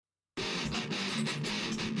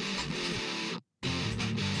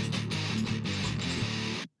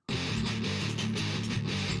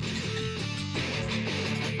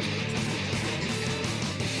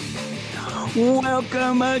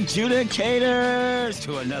Welcome, adjudicators,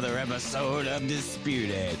 to another episode of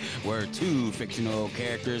Disputed, where two fictional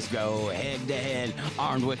characters go head-to-head,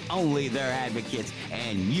 armed with only their advocates,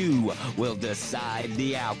 and you will decide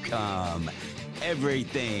the outcome.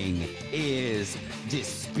 Everything is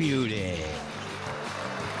disputed.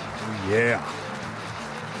 Yeah.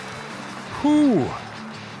 Whew.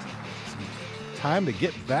 Time to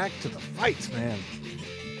get back to the fights, man.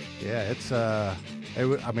 Yeah, it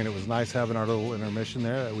was nice having our little intermission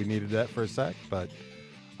there. We needed that for a sec, but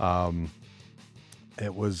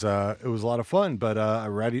it was a lot of fun. But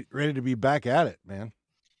I'm ready to be back at it, man.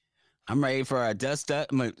 I'm ready for a dust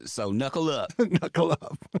up, so knuckle up. Knuckle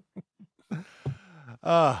up.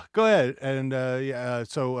 Go ahead and go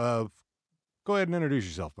ahead and introduce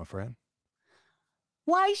yourself, my friend.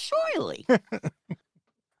 Why, surely.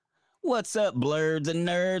 What's up, blurs and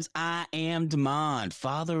nerds? I am Demond,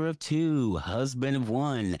 father of two, husband of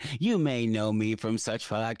one. You may know me from such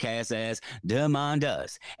podcasts as Demond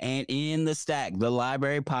Us, and In the Stack, the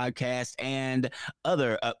Library Podcast, and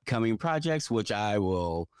other upcoming projects, which I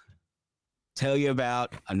will tell you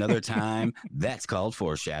about another time. That's called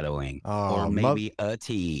foreshadowing, or maybe a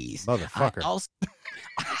tease. Motherfucker.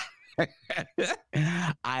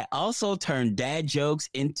 I also turn dad jokes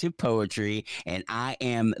into poetry, and I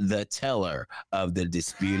am the teller of the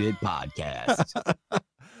Disputed podcast.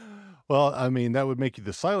 Well, I mean, that would make you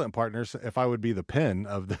the silent partners if I would be the pen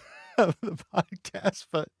of the podcast.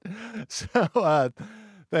 But so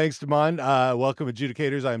thanks, Demond. Welcome,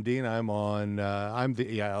 adjudicators. I'm Dean. I'm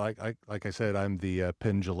like I said, I'm the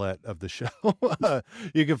Penn Jillette of the show.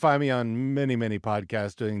 You can find me on many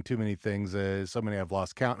podcasts doing too many things. So many I've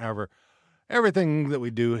lost count. However, everything that we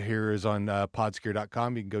do here is on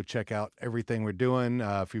Podskier.com. You can go check out everything we're doing.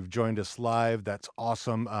 If you've joined us live, that's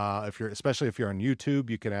awesome. Especially if you're on YouTube,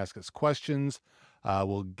 you can ask us questions.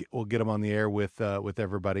 We'll get them on the air with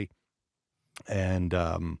everybody, and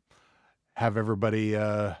have everybody.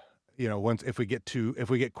 If we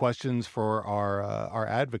get questions for our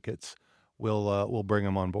advocates, we'll bring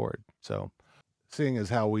them on board. So, seeing as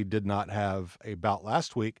how we did not have a bout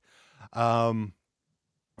last week, our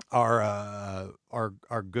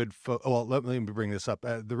good well, let me bring this up.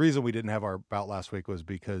 The reason we didn't have our bout last week was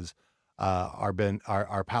because our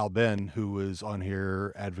pal Ben, who was on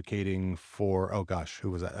here advocating for, who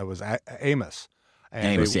was that? That was Amos.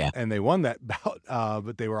 And they won that bout,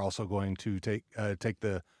 but they were also going to take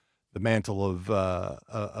the mantle of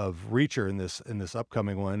Reacher in this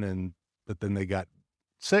upcoming one, but then they got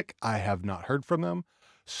sick. I have not heard from them,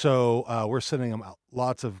 so we're sending them out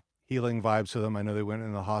lots of healing vibes to them. I know they went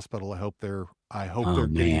in the hospital. I hope they're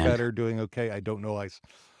getting better, doing okay. I don't know.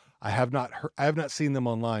 I have not seen them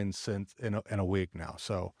online since in a week now,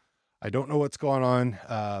 so I don't know what's going on.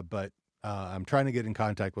 But I'm trying to get in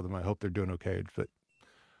contact with them. I hope they're doing okay. But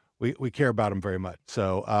we care about them very much.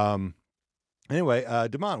 So anyway,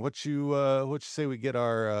 Demond, what you say we get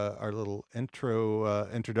our little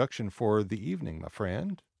introduction for the evening, my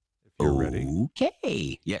friend? If you're ready.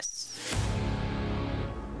 Okay. Yes.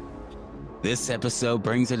 This episode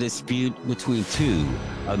brings a dispute between two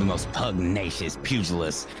of the most pugnacious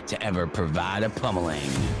pugilists to ever provide a pummeling.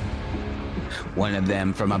 One of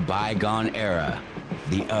them from a bygone era,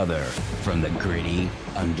 the other from the gritty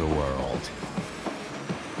underworld.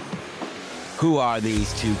 Who are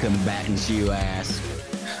these two combatants, you ask?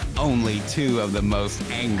 Only two of the most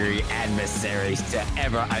angry adversaries to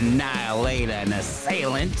ever annihilate an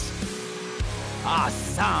assailant.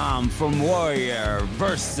 Assam from Warrior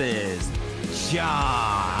versus John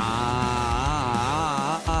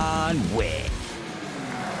Wick.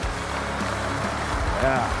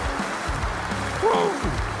 Yeah. Whoa.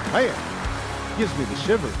 Man, gives me the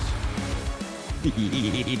shivers.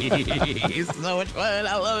 It's so much fun.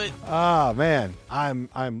 I love it. Ah, man,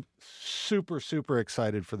 I'm super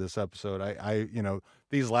excited for this episode. I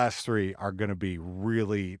these last three are going to be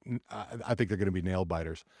really. I think they're going to be nail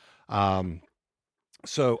biters.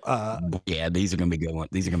 So these are gonna be good ones.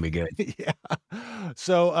 These are gonna be good. Yeah.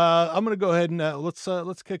 So I'm gonna go ahead and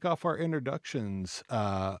let's kick off our introductions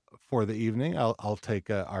for the evening. I'll take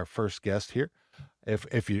our first guest here,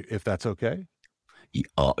 if that's okay.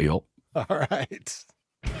 Yep. All right.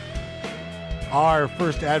 Our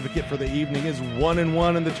first advocate for the evening is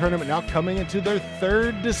 1-1 in the tournament, now coming into their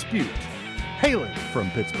third dispute. Hailing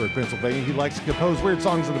from Pittsburgh, Pennsylvania, he likes to compose weird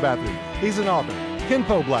songs in the bathroom. He's an author,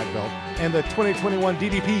 Kenpo Black Belt, and the 2021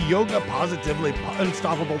 DDP Yoga Positively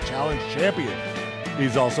Unstoppable Challenge champion.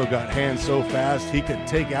 He's also got hands so fast he could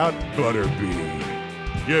take out Butterbean.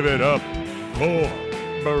 Give it up for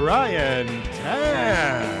Brian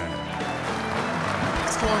Tan.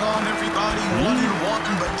 going on, everybody?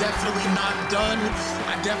 1-1, but definitely not done.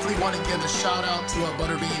 I definitely want to give a shout out to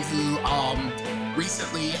Butterbean, who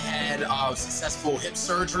recently had successful hip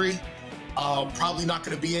surgery. Probably not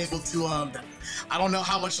going to be able to. I don't know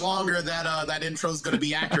how much longer that intro is going to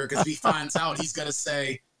be accurate, because if he finds out, he's going to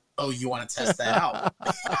say, "Oh, you want to test that out?"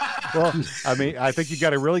 Well, I mean, I think you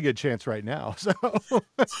got a really good chance right now. So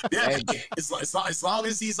yeah, as long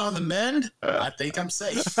as he's on the mend, I think I'm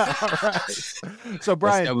safe. All right. So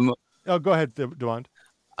Brian, go ahead, Demond.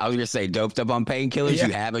 I was gonna say, doped up on painkillers,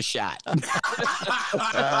 you have a shot.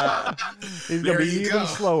 He's gonna be even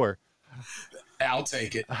slower. I'll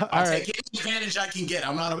take it. I'll take any advantage I can get.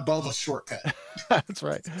 I'm not above a shortcut. That's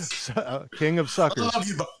right. So, king of suckers. I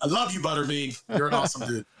love you, Butterbean. You're an awesome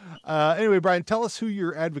dude. Anyway, Brian, tell us who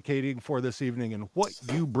you're advocating for this evening and what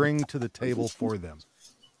you bring to the table for them.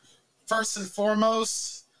 First and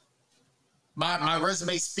foremost, my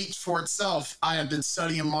resume speaks for itself. I have been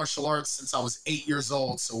studying martial arts since I was 8 years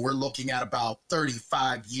old, so we're looking at about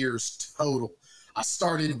 35 years total. I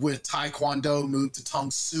started with Taekwondo, moved to Tang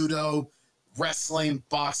Sudo, wrestling,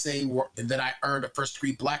 boxing, and then I earned a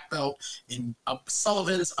first-degree black belt in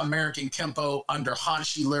Sullivan's American Kempo under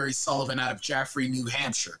Hanshi Larry Sullivan out of Jaffrey, New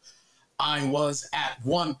Hampshire. I was at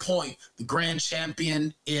one point the grand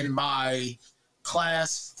champion in my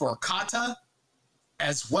class for kata,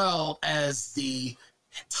 as well as the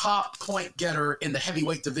top point getter in the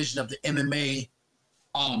heavyweight division of the MMA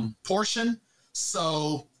portion.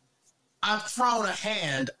 So I've thrown a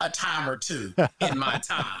hand a time or two in my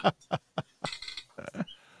time.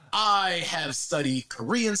 I have studied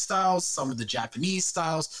Korean styles, some of the Japanese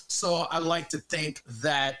styles, so I like to think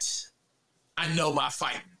that I know my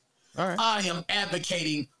fighting. All right. I am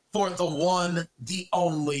advocating for the one, the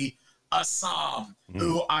only Assam,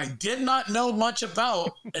 who I did not know much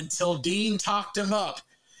about until Dean talked him up.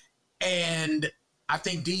 And I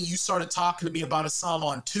think, Dean, you started talking to me about Assam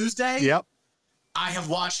on Tuesday. Yep. I have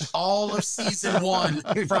watched all of season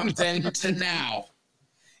 1 from then to now.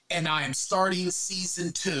 And I am starting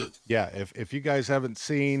season 2. Yeah, if you guys haven't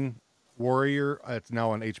seen Warrior, it's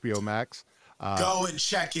now on HBO Max. Go and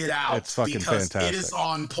check it out. It's fucking because fantastic. It is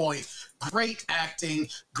on point. Great acting,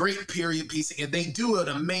 great period piecing, and they do an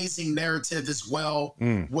amazing narrative as well.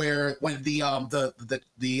 Where when the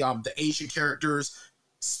Asian characters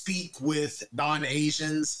speak with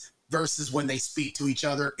non-Asians versus when they speak to each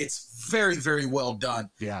other, it's very, very well done.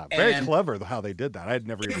 Yeah, very clever how they did that. I'd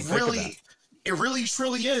never even think of that. It really,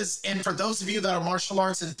 truly is. And for those of you that are martial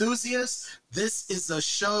arts enthusiasts, this is a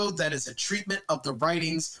show that is a treatment of the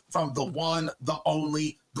writings from the one, the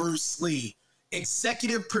only Bruce Lee.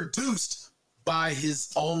 Executive produced by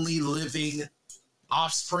his only living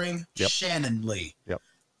offspring, Shannon Lee. Yep.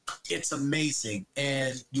 It's amazing.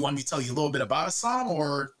 And you want me to tell you a little bit about Assam,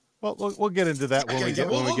 or? Well, we'll get into that when we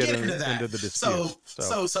get into the dispute.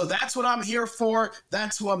 So that's what I'm here for.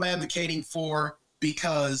 That's who I'm advocating for,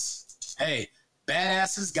 because hey,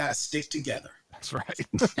 badasses gotta stick together. That's right.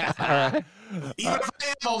 Even if I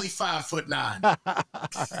am only 5'9". All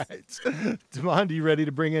right, Demond, you ready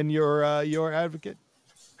to bring in your advocate?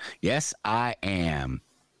 Yes, I am.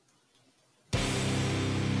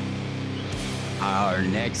 Our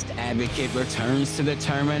next advocate returns to the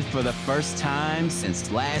tournament for the first time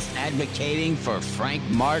since last advocating for Frank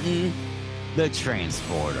Martin, the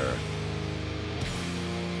Transporter.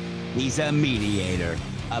 He's a mediator,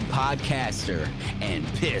 a podcaster, and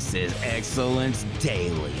pisses excellence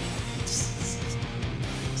daily.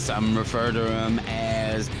 Some refer to him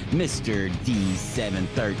as Mr.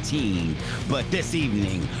 D713, but this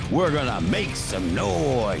evening we're gonna make some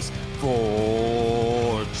noise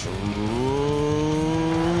for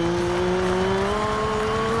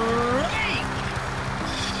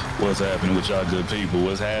What's happening with y'all good people?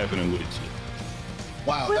 What's happening with you?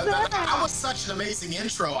 Wow, that was such an amazing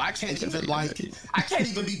intro. I can't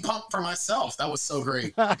even be pumped for myself. That was so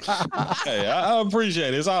great. Hey, I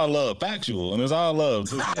appreciate it. It's all love, factual, and it's all love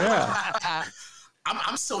too. Yeah.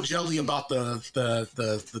 I'm still jelly about the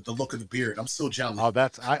look of the beard. I'm still jelly. Oh,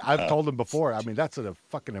 I've told him before. I mean, that's a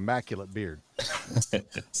fucking immaculate beard.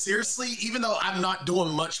 Seriously, even though I'm not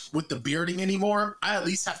doing much with the bearding anymore, I at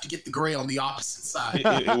least have to get the gray on the opposite side.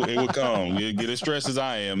 It would come. You get as stressed as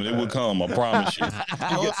I am, and it would come. I promise you.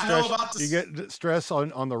 You get stress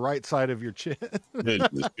on the right side of your chin.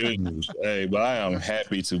 Goodness. Hey, but I am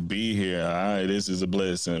happy to be here. All right, this is a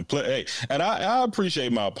blessing. Hey, and I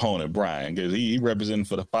appreciate my opponent, Brian, because he representing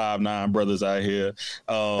for the 5'9" brothers out here.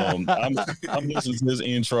 I'm listening to this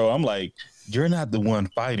intro. I'm like, you're not the one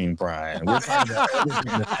fighting, Brian. I'm like,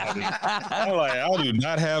 I do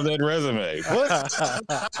not have that resume.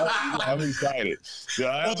 What? I'm excited.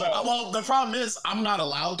 Well, the problem is I'm not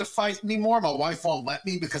allowed to fight anymore. My wife won't let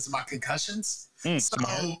me because of my concussions. So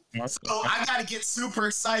I got to get super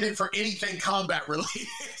excited for anything combat related.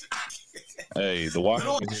 Hey, the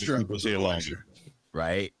Walking people's here longer.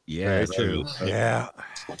 Right? Yeah, true. Yeah.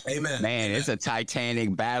 Amen. Man, it's a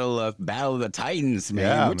titanic battle of the Titans, man.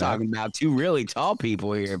 Yeah, We're man. talking about two really tall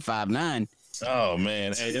people here at 5'9". Oh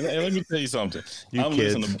man! Hey, and let me tell you something. You I'm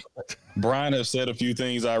kids. listening to Brian has said a few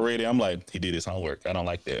things already. I'm like, he did his homework. I don't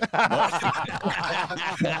like that.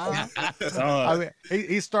 I mean,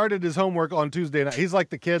 he started his homework on Tuesday night. He's like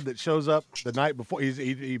the kid that shows up the night before.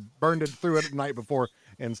 He burned it through it the night before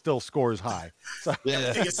and still scores high. So,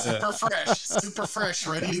 It's super fresh,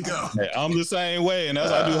 ready to go. Hey, I'm the same way, and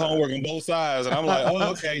that's how I do homework on both sides. And I'm like,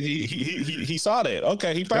 oh, okay, he saw that.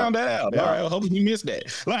 Okay, he found that out. Yeah. All right, I hope he missed that.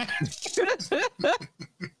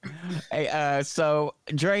 Hey, so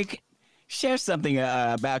Drake, share something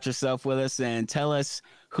about yourself with us and tell us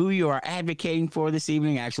who you are advocating for this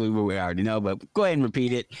evening. Actually, we already know, but go ahead and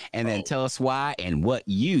repeat it, and then tell us why and what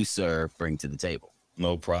you, sir, bring to the table.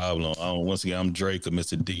 No problem. Once again, I'm Drake of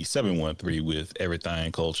Mr. D713 with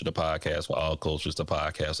Everything Culture, the podcast for all cultures, the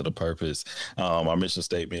podcast of the purpose. Our mission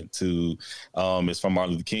statement is from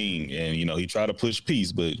Martin Luther King, and he tried to push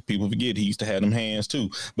peace, but people forget he used to have them hands too.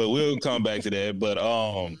 But we'll come back to that. But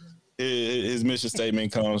his mission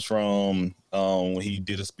statement comes from when he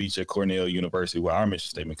did a speech at Cornell University, where our mission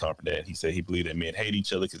statement comes from that. He said he believed that men hate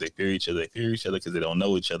each other because they fear each other. They fear each other because they don't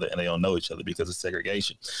know each other, and they don't know each other because of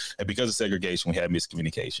segregation. And because of segregation, we have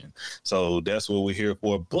miscommunication. So that's what we're here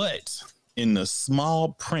for. But in the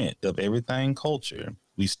small print of Everything Culture,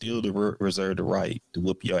 we still reserve the right to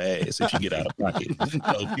whoop your ass if you get out of pocket.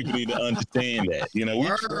 So people need to understand that.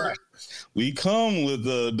 We come with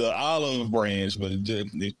the olive branch, but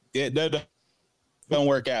that don't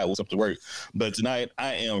work out. What's up to work? But tonight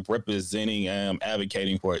I am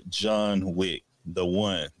advocating for John Wick, the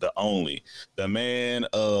one, the only, the man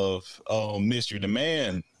of mystery, the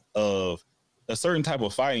man of a certain type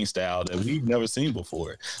of fighting style that we've never seen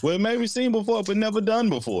before. Well, maybe seen before, but never done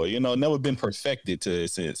before. Never been perfected to a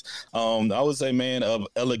sense. I would say man of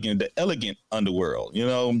the elegant underworld.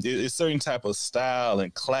 It's certain type of style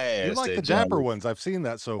and class. you like the dapper ones. I've seen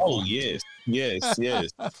that so far. Oh, yes.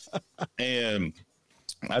 And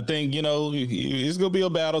I think, it's going to be a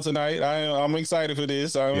battle tonight. I'm excited for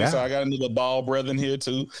this. So I got another ball brethren here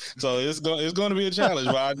too. So it's going to be a challenge,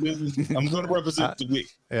 but I'm going to represent the week.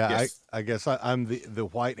 Yeah, Yes. I guess I'm the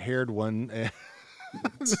white-haired one.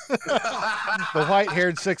 The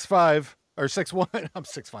white-haired 6'5" or 6'1". I'm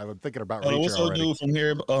 6'5". I'm thinking about Reacher What's already. dude from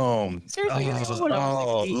here? Seriously,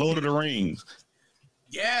 Lord of the Rings.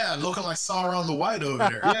 Yeah, looking like Sauron the White over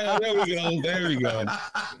there. Yeah, there we go.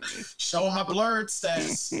 Showing my blurred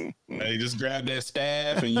stats. Hey, just grab that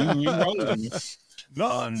staff and you rolling.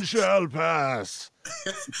 None shall pass.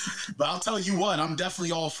 But I'll tell you what, I'm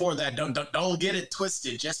definitely all for that. Don't get it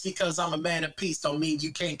twisted. Just because I'm a man of peace don't mean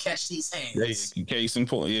you can't catch these hands. Hey, case in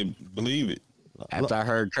point, yeah, believe it. After I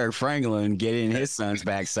heard Kirk Franklin get in his son's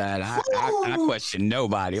backside, I question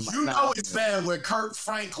nobody. It's bad when Kirk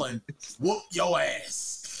Franklin whoop your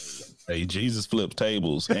ass. Hey, Jesus flipped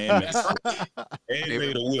tables and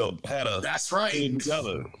made a will. That's right.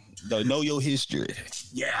 Together. Know your history.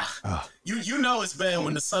 Yeah. You know it's bad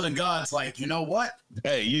when the Son of God's like, you know what?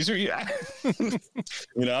 Hey, I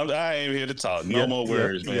ain't here to talk. No more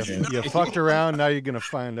words, man. You fucked around. Now you're gonna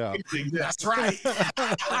find out. That's right.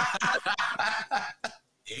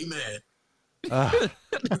 Amen.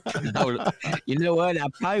 You know what? I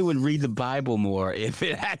probably would read the Bible more if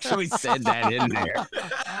it actually said that in there.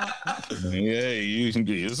 Yeah, you can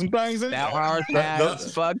get some things in Thou there. art thou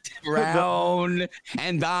fucked around,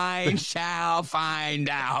 and thine shall find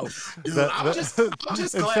out. Dude, I'm I'm just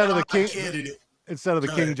instead glad of the I'm king- a kid in it. Instead of the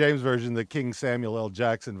Go King ahead. James version, the King Samuel L.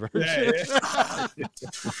 Jackson version.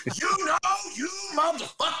 You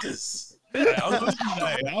motherfuckers.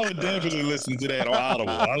 I would definitely listen to that on Audible.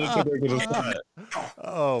 I would put that to the side.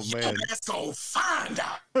 Oh man. Let's go find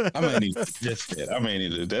out. I may need to suggest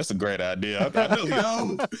that. That's a great idea. I know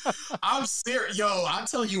Yo, I'm serious. Yo, I'll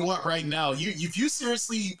tell you what right now. If you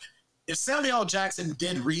seriously, if Samuel L. Jackson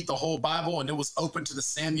did read the whole Bible and it was open to the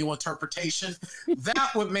Samuel interpretation,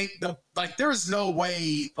 that would make there's no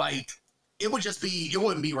way, it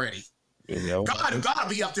wouldn't be ready. God gotta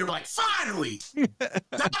be up there finally.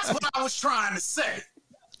 That's what I was trying to say.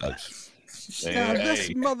 Now, this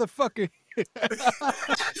motherfucker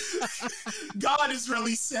God is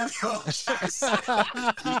really Samuel Jackson.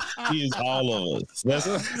 He is all of us.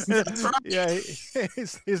 That's right. Yeah,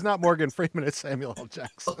 he's not Morgan Freeman. It's Samuel L.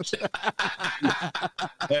 Jackson.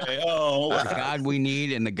 Hey, The God we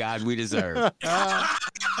need and the God we deserve.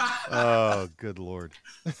 Oh, good Lord.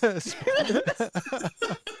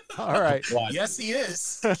 All right. Yes, he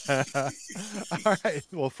is. All right.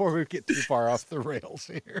 Well, before we get too far off the rails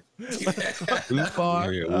here. Too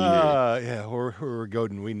far? Yeah, we're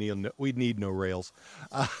going. We need no rails.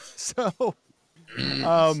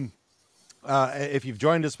 If you've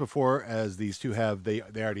joined us before, as these two have, they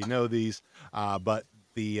already know these. But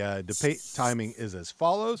the debate timing is as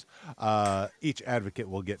follows. Each advocate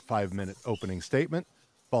will get 5-minute opening statement,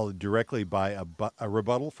 followed directly by a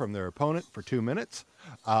rebuttal from their opponent for 2 minutes.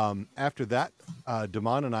 After that,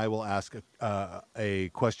 Damon and I will ask a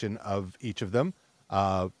question of each of them,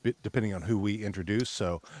 depending on who we introduce.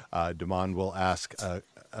 So Damon will ask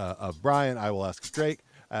of Brian, I will ask of Drake.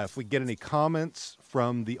 If we get any comments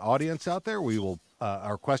from the audience out there, we will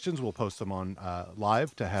our questions, we'll post them on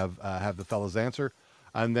live to have the fellas answer.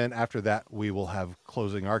 And then after that, we will have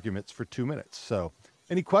closing arguments for 2 minutes. So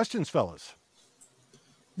any questions, fellas?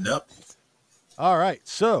 Nope. All right.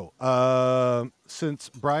 So since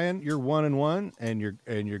Brian, you're 1-1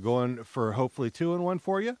 and you're going for hopefully 2-1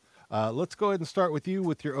 for you. Let's go ahead and start with you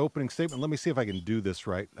with your opening statement. Let me see if I can do this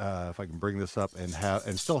right. If I can bring this up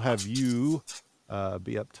and still have you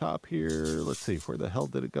be up top here. Let's see. Where the hell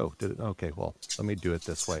did it go? Okay. Well, let me do it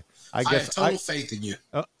this way. I have total faith in you.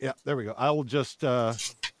 Oh yeah. There we go. I will just run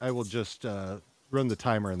the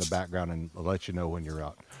timer in the background and I'll let you know when you're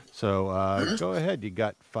out. So go ahead. You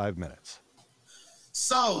got 5 minutes.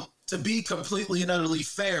 So, to be completely and utterly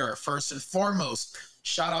fair, first and foremost,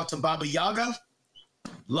 shout out to Baba Yaga.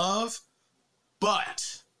 Love.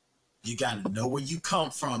 But you got to know where you come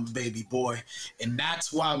from, baby boy. And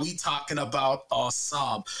that's why we talking about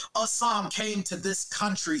Assam. Assam came to this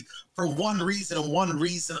country for one reason and one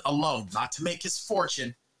reason alone. Not to make his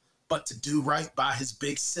fortune, but to do right by his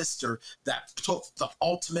big sister that took the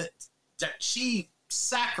ultimate, that she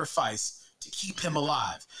sacrificed to keep him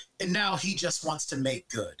alive. And now he just wants to make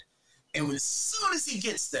good. And as soon as he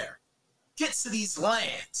gets there, gets to these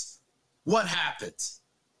lands, what happens?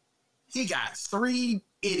 He got 3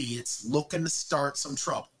 idiots looking to start some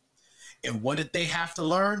trouble. And what did they have to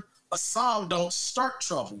learn? Assam don't start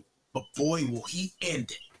trouble, but boy, will he end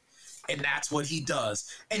it. And that's what he does.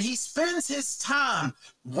 And he spends his time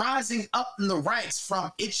rising up in the ranks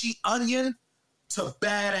from itchy onion to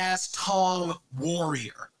badass Tong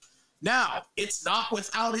warrior. Now, it's not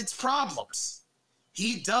without its problems.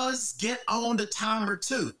 He does get owned a time or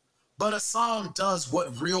two, but Assam does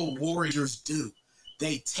what real warriors do.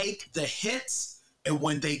 They take the hits, and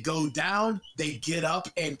when they go down, they get up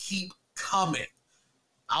and keep coming.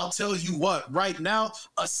 I'll tell you what, right now,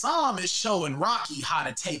 Assam is showing Rocky how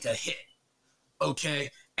to take a hit, okay?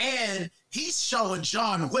 And he's showing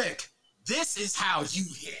John Wick, this is how you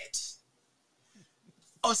hit.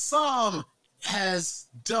 Assam has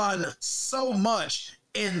done so much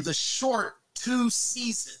in the short 2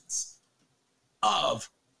 seasons of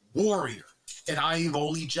Warrior, and I've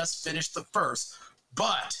only just finished the first,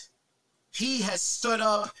 but he has stood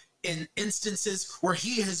up in instances where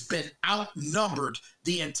he has been outnumbered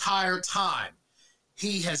the entire time.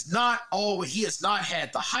 He has not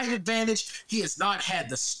had the height advantage. He has not had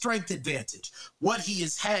the strength advantage. What he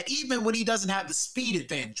has had, even when he doesn't have the speed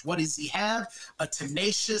advantage, what does he have? A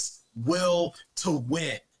tenacious will to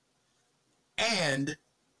win. And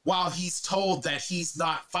while he's told that he's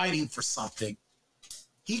not fighting for something,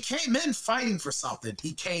 he came in fighting for something.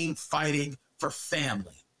 He came fighting for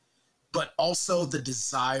family, but also the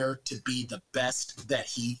desire to be the best that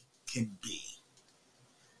he can be.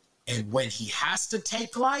 And when he has to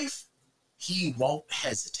take life, he won't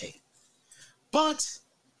hesitate. But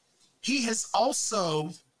he has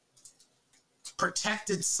also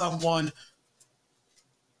protected someone,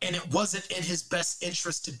 and it wasn't in his best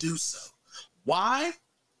interest to do so. Why?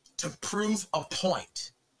 To prove a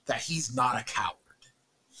point that he's not a coward.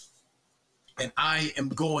 And I am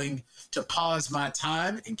going to pause my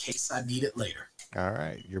time in case I need it later. All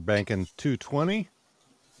right. You're banking 220.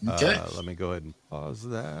 Okay. Let me go ahead and pause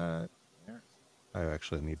that. I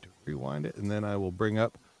actually need to rewind it, and then I will bring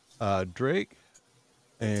up Drake.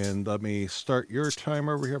 And let me start your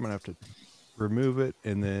timer over here. I'm going to have to remove it,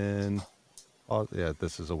 and then pause. Yeah,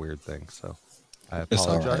 this is a weird thing, so I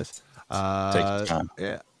apologize. Take your time.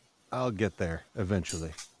 Yeah, I'll get there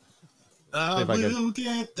eventually. I will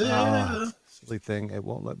get there. Silly thing. It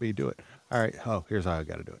won't let me do it. All right. Oh, here's how I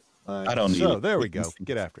got to do it. I don't need So it. there we go.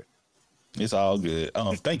 Get after it. It's all good.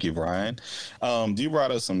 Thank you, Brian. You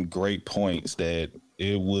brought us some great points that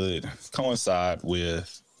it would coincide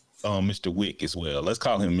with Mr. Wick as well. Let's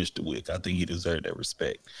call him Mr. Wick. I think he deserved that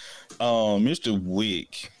respect. Mr.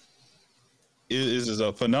 Wick is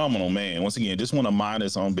a phenomenal man. Once again, just want to mind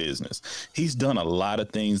his own business. He's done a lot of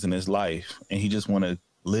things in his life, and he just want to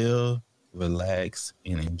live, relax,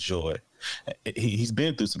 and enjoy. He's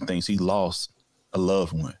been through some things. He lost a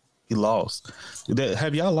loved one. He lost.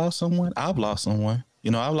 Have y'all lost someone? I've lost someone.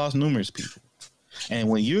 You know, I've lost numerous people. And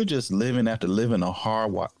when you're just living after living a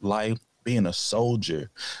hard life, being a soldier,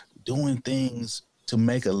 doing things to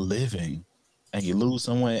make a living, and you lose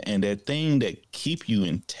someone, and that thing that keep you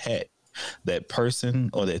intact, that person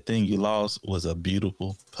or that thing you lost was a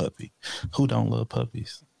beautiful puppy. Who don't love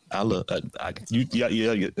puppies? I love.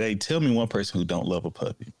 They tell me one person who don't love a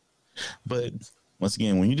puppy. But once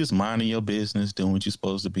again, when you're just minding your business, doing what you're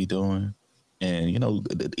supposed to be doing, and you know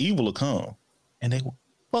the evil will come, and they will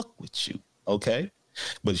fuck with you. Okay,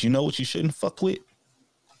 but you know what you shouldn't fuck with?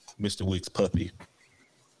 Mr. Wick's puppy.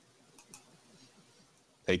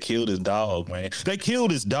 They killed his dog, man. They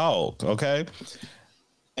killed his dog. Okay.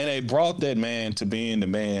 And they brought that man to being the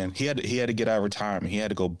man. He had to get out of retirement. He had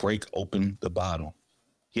to go break open the bottle.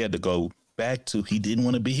 He had to go back to, he didn't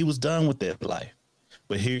want to be, he was done with that life.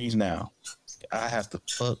 But here he's now. I have to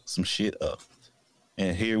fuck some shit up.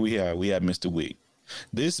 And here we are. We have Mr. Wick.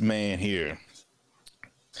 This man here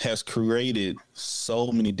has created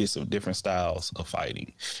so many different styles of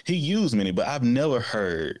fighting. He used many, but I've never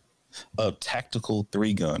heard of tactical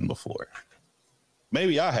 3-gun before.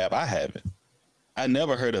 Maybe I have. I haven't. I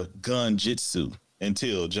never heard of gun jitsu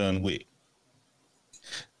until John Wick.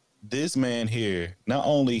 This man here, not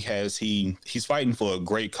only has he's fighting for a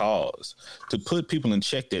great cause to put people in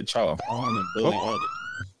check that Charles Horn and Billy All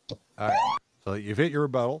right. So you've hit your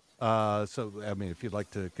rebuttal. So, I mean, if you'd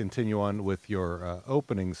like to continue on with your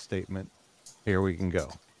opening statement, here we can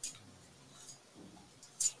go.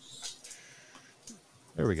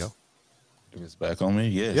 There we go. It's back on me.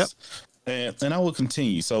 Yes. Yep. And I will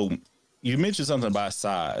continue. So you mentioned something about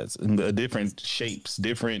size and the different shapes,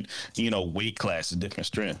 different, weight classes, different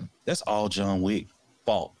strength. That's all John Wick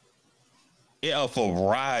fought. Yeah, a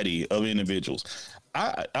variety of individuals.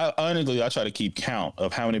 I honestly, I try to keep count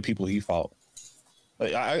of how many people he fought.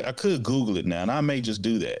 Like, I could Google it now, and I may just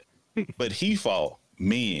do that. But he fought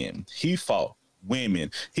men. He fought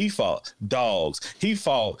women. He fought dogs. He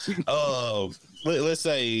fought, let's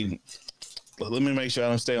say, let me make sure I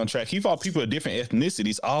don't stay on track. He fought people of different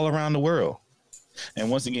ethnicities all around the world. And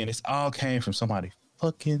once again, it's all came from somebody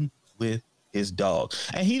fucking with his dog.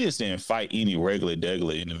 And he just didn't fight any regular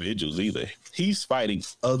individuals either. He's fighting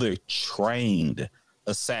other trained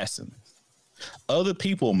assassins. Other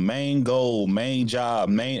people, main goal, main job,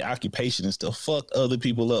 main occupation is to fuck other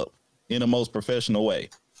people up in the most professional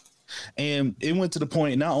way. And it went to the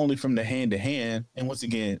point not only from the hand to hand. And once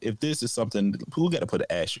again, if this is something, we got to put an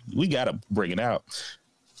asterisk. We got to bring it out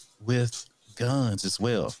with guns as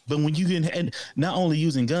well. But when you can, and not only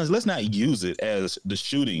using guns, let's not use it as the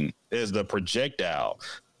shooting, as the projectile.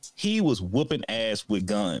 He was whooping ass with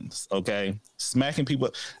guns, okay? Smacking people.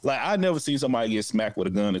 Like, I never seen somebody get smacked with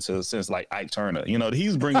a gun since like Ike Turner.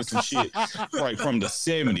 He's bringing some shit right from the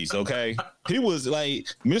 70s, okay? He was like,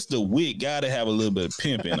 Mr. Wick got to have a little bit of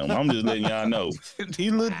pimp in him. I'm just letting y'all know.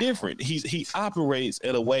 He's a little different. He operates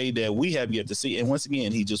in a way that we have yet to see. And once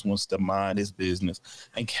again, he just wants to mind his business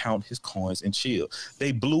and count his coins and chill.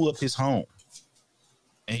 They blew up his home.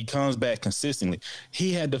 And he comes back consistently.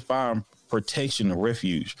 He had to find protection and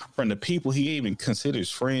refuge from the people he even considers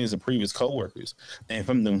friends and previous coworkers, and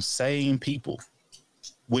from them same people.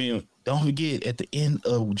 When, don't forget, at the end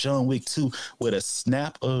of John Wick 2, with a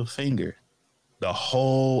snap of a finger,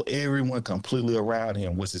 everyone completely around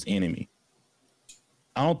him was his enemy.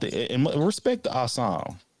 I don't think, and respect to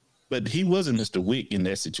Assam, but he wasn't Mr. Wick in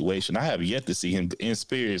that situation. I have yet to see him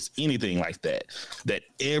experience anything like that. That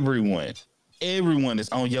everyone is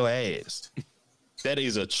on your ass. That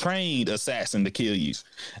is a trained assassin to kill you.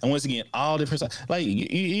 And once again, all different, like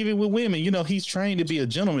even with women, he's trained to be a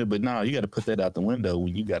gentleman, but now you got to put that out the window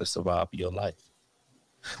when you got to survive for your life.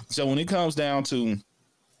 So when it comes down to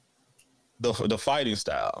the fighting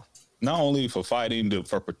style, not only for fighting,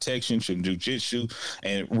 for protection, for jujitsu,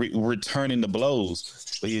 and returning the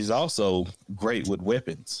blows, but he's also great with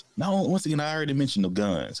weapons. Now, once again, I already mentioned the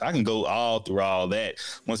guns. I can go all through all that.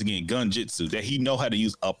 Once again, gun jitsu, that he know how to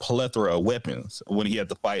use a plethora of weapons when he had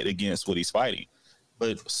to fight against what he's fighting.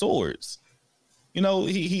 But swords, You know,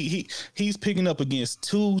 he's picking up against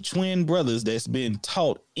two twin brothers that's been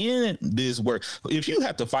taught in this work. If you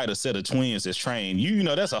have to fight a set of twins that's trained, you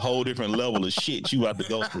know that's a whole different level of shit you have to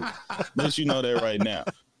go through. Let you know that right now.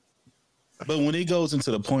 But when it goes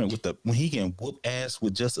into the point with when he can whoop ass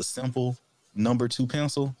with just a simple number 2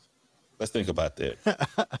 pencil, let's think about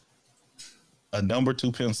that. A number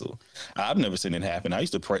 2 pencil. I've never seen it happen. I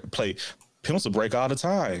used to play pencil break all the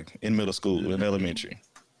time in middle school and elementary.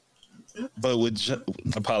 But with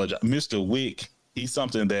Mr. Wick, he's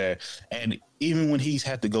something that, and even when he's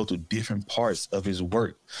had to go to different parts of his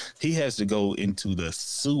work, he has to go into the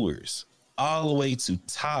sewers, all the way to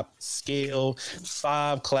top scale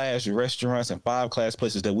 5-class restaurants and 5-class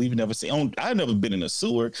places that we've never seen. I've never been in a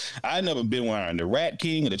sewer. I've never been wearing the Rat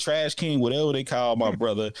King or the Trash King, whatever they call my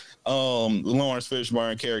brother, Lawrence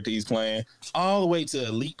Fishburne character he's playing, all the way to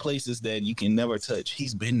elite places that you can never touch.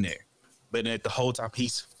 He's been there. But at the whole time,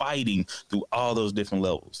 he's fighting through all those different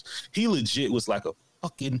levels. He legit was like a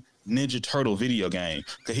fucking Ninja Turtle video game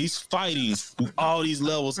because he's fighting through all these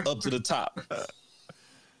levels up to the top.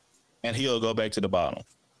 And he'll go back to the bottom.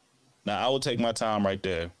 Now, I will take my time right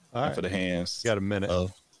there for the hands. You got a minute.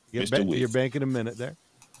 You're banking a minute there.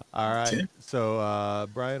 All right. 10. So,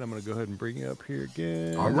 Brian, I'm going to go ahead and bring you up here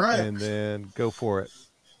again. All right. And then go for it.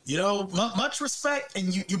 You know, much respect,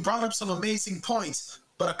 and you brought up some amazing points.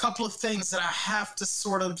 But a couple of things that I have to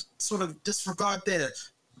sort of disregard there.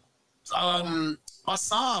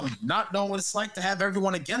 Assam, not knowing what it's like to have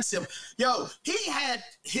everyone against him. Yo, he had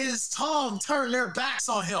his tongue turn their backs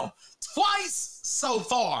on him twice so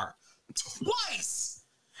far. Twice.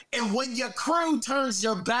 And when your crew turns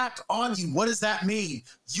your back on you, what does that mean?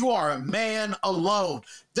 You are a man alone.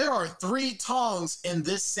 There are 3 tongues in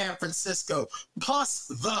this San Francisco, plus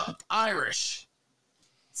the Irish.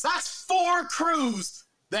 So that's 4 crews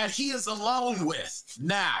that he is alone with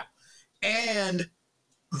now. And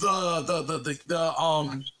the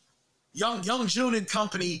Young June and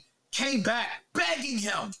company came back begging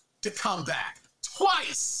him to come back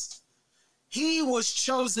twice. He was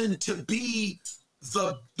chosen to be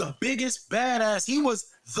the biggest badass. He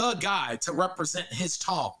was the guy to represent his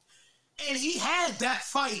tongue. And he had that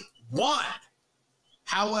fight won.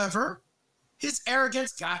 However, his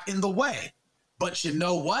arrogance got in the way. But you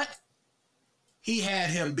know what? He had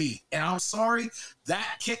him beat. And I'm sorry,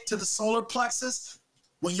 that kick to the solar plexus,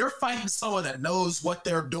 when you're fighting someone that knows what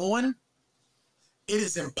they're doing, it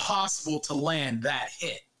is impossible to land that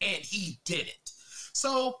hit. And he did it.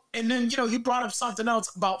 So, and then, you brought up something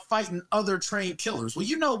else about fighting other trained killers. Well,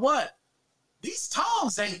 you know what? These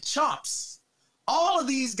tongs ain't chumps. All of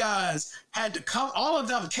these guys all of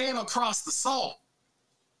them came across the salt.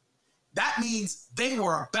 That means they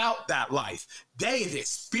were about that life. They had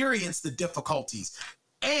experienced the difficulties.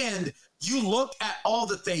 And you look at all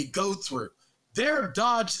that they go through. They're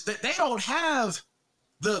dodged, that they don't have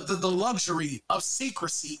the luxury of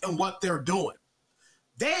secrecy in what they're doing.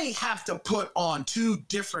 They have to put on 2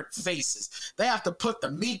 different faces. They have to put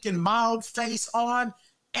the meek and mild face on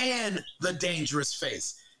and the dangerous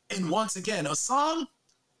face. And once again, Assam,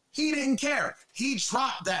 he didn't care. He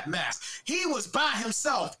dropped that mask. He was by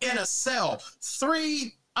himself in a cell,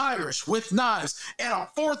 3 Irish with knives, and a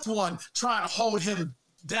 4th one trying to hold him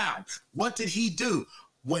down. What did he do?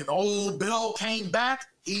 When old Bill came back,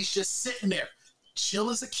 he's just sitting there,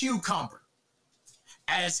 chill as a cucumber,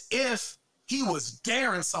 as if he was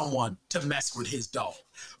daring someone to mess with his dog.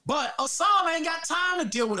 But Assam ain't got time to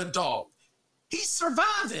deal with a dog. He's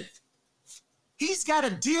surviving. He's got to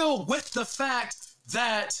deal with the fact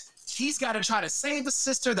that he's got to try to save a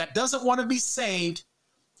sister that doesn't want to be saved.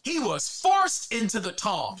 He was forced into the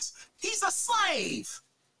tongs. He's a slave.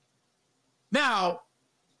 Now,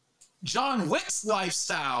 John Wick's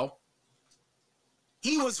lifestyle,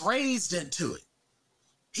 he was raised into it.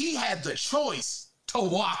 He had the choice to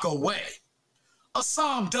walk away.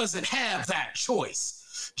 Assam doesn't have that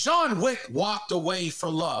choice. John Wick walked away for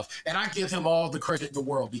love, and I give him all the credit in the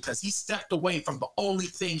world because he stepped away from the only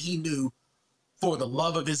thing he knew for the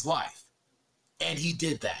love of his life, and he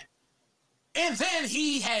did that. And then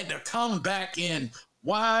he had to come back in.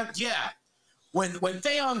 Why? Yeah. When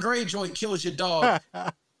Theon Greyjoy kills your dog,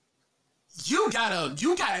 you gotta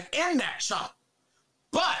end that chump.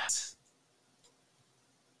 But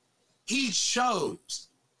he chose.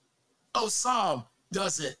 Assam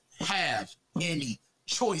doesn't have any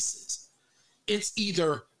choices. It's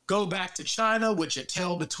either go back to China with your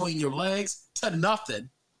tail between your legs to nothing,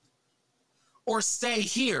 or stay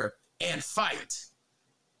here and fight.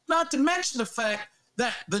 Not to mention the fact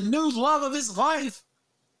that the new love of his life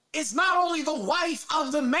is not only the wife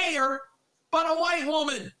of the mayor, but a white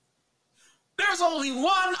woman. There's only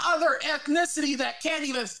one other ethnicity that can't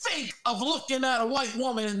even think of looking at a white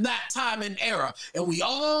woman in that time and era. And we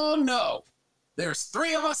all know there's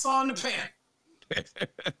 3 of us on the panel.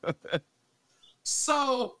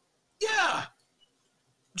 So, yeah.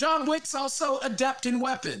 John Wick's also adept in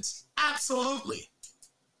weapons. Absolutely.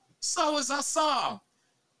 So is Assam.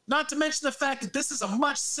 Not to mention the fact that this is a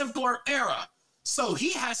much simpler era. So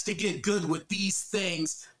he has to get good with these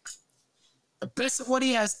things. The best of what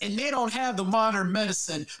he has, and they don't have the modern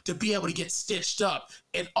medicine to be able to get stitched up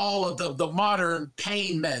in all of the modern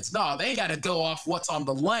pain meds. No, they got to go off what's on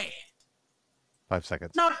the land. 5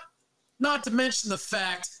 seconds. Not to mention the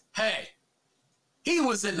fact, hey, he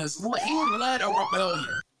led a rebellion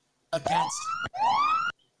against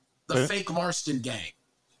the fake Marston gang.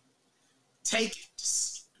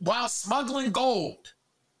 While smuggling gold.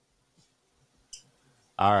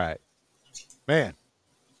 All right, man.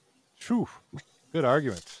 Whew. Good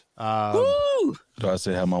arguments. Woo! Do I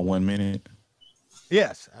still have my 1 minute?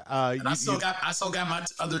 Yes. And I still got my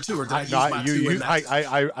other 2, or did I use my 2?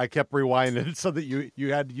 I kept rewinding so that you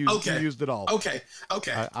had to use. Okay. You used it all. Okay. All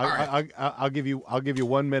right. I'll give you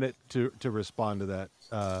 1 minute to respond to that,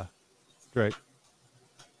 Drake.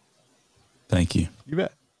 Thank you. You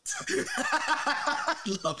bet.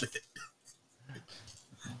 Love it.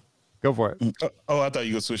 Go for it. I thought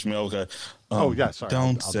you could switch me. Okay. Yeah, sorry.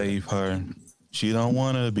 Don't I'll save her. She don't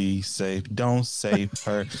want to be saved. Don't save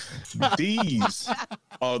her. These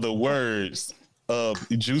are the words of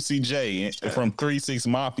Juicy J from 3-6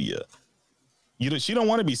 Mafia. She don't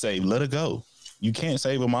want to be saved. Let her go. You can't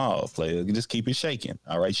save them all, player. You just keep it shaking.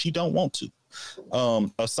 All right. She don't want to.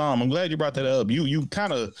 Assam, I'm glad you brought that up. You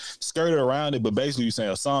kind of skirted around it, but basically you're saying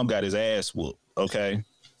Assam got his ass whooped. Okay.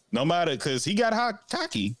 No matter, because he got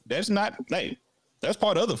cocky. That's not, that's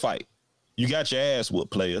part of the fight. You got your ass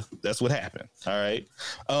whooped, player. That's what happened. All right.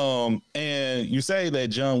 And you say that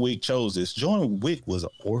John Wick chose this. John Wick was an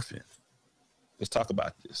orphan. Let's talk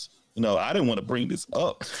about this. I didn't want to bring this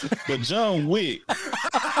up, but John Wick.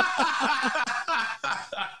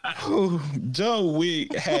 John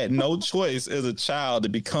Wick had no choice as a child to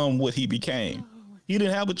become what he became. He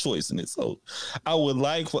didn't have a choice in it. So I would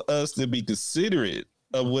like for us to be considerate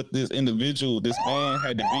of what this man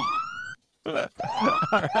had to be. All right.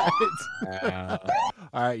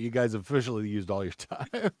 All right. You guys officially used all your time.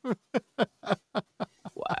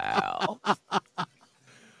 Wow.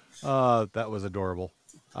 That was adorable.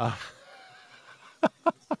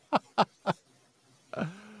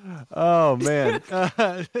 Oh man. So,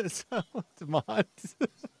 Demond,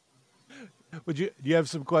 do you have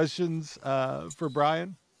some questions for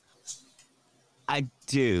Brian? I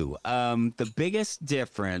do. The biggest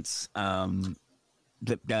difference, the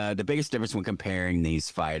biggest difference when comparing these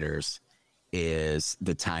fighters is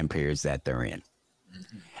the time periods that they're in.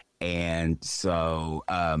 Mm-hmm. And so,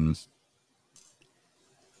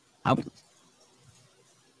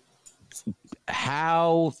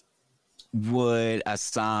 how would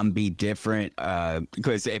Assam be different?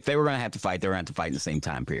 Because if they were going to have to fight, they were going to have to fight in the same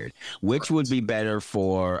time period. Which would be better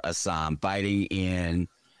for Assam, fighting in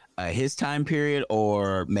his time period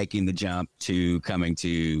or making the jump to coming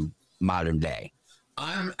to modern day?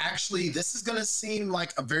 This is going to seem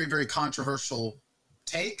like a very, very controversial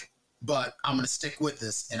take, but I'm going to stick with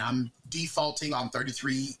this, and I'm defaulting on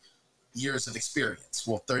 33 years of experience.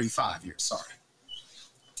 Well, 35 years, sorry.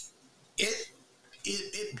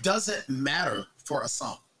 It doesn't matter for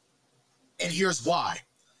Assam. And here's why.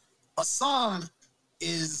 Assam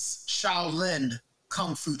is Shaolin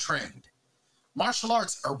Kung Fu trained. Martial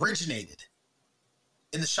arts originated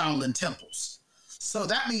in the Shaolin temples. So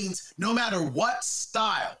that means no matter what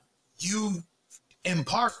style you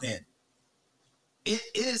impart in, it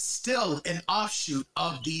is still an offshoot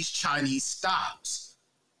of these Chinese styles.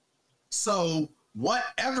 So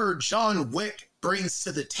whatever John Wick brings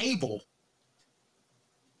to the table,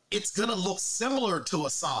 it's going to look similar to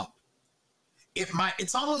Assam.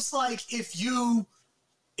 It's almost like if you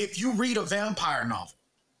read a vampire novel.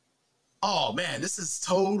 Oh man, this is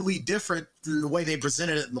totally different than the way they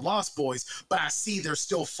presented it in The Lost Boys, but I see they're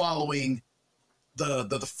still following the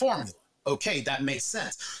formula. Okay, that makes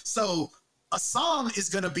sense. So Assam is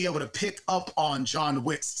going to be able to pick up on John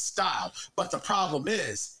Wick's style, but the problem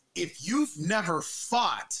is, if you've never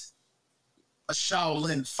fought a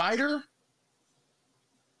Shaolin fighter,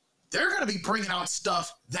 they're going to be bringing out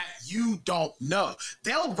stuff that you don't know.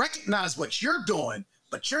 They'll recognize what you're doing,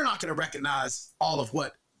 but you're not going to recognize all of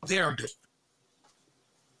what they're doing.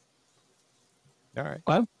 All right.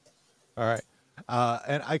 Well, all right.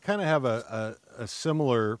 And I kind of have a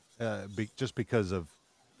similar, just because of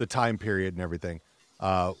the time period and everything.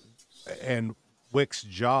 And Wick's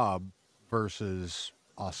job versus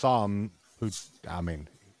Assam, who, I mean,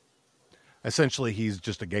 essentially he's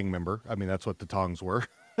just a gang member. I mean, that's what the Tongs were.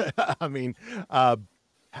 I mean,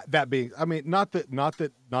 that being, I mean, not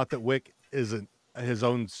that Wick isn't his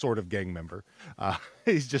own sort of gang member.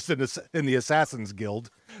 He's just in the Assassin's Guild,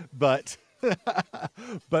 but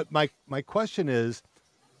but my question is,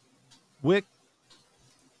 Wick,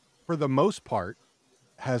 for the most part,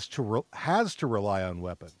 has to rely on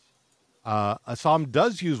weapons. Assam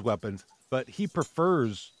does use weapons, but he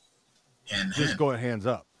prefers just going hands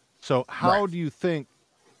up. So how do you think,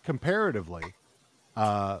 comparatively,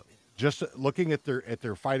 just looking at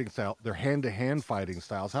their fighting style, their hand-to-hand fighting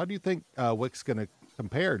styles, how do you think Wick's going to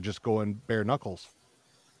compare just going bare knuckles?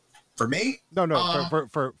 For me? No,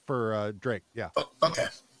 for Drake, yeah. Okay.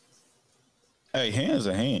 Hey, hands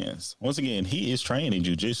are hands. Once again, he is trained in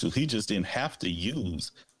jiu-jitsu. He just didn't have to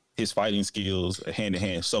use his fighting skills hand to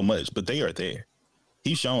hand so much, but they are there.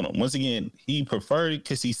 He's shown them. Once again, he preferred it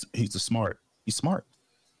because he's smart. He's smart.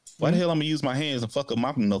 Why the hell I'm gonna use my hands and fuck up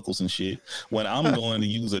my knuckles and shit when I'm going to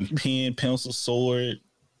use a pen, pencil, sword,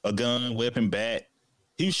 a gun, weapon, bat?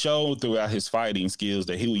 He showed throughout his fighting skills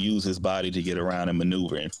that he would use his body to get around and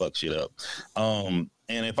maneuver and fuck shit up.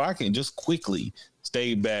 And if I can just quickly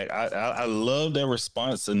stay back, I love that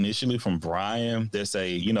response initially from Brian that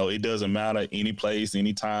say, you know, it doesn't matter any place,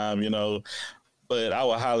 anytime, you know, but I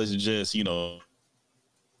would highly suggest, you know,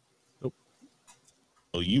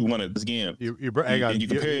 you want to again. Hang on. You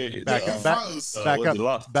compare it. Back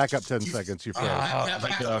up 10 seconds. You froze.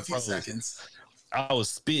 Back up a few seconds. I was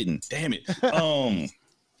spitting. Damn it.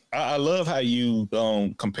 I love how you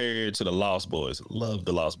compare it to the Lost Boys. Love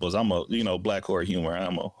the Lost Boys. I'm a black horror humor.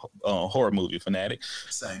 I'm a horror movie fanatic.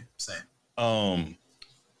 Same.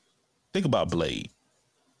 Think about Blade.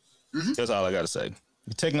 Mm-hmm. That's all I gotta say.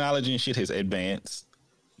 The technology and shit has advanced.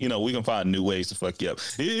 You know, we can find new ways to fuck you up.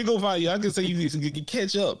 You're gonna find I can say you can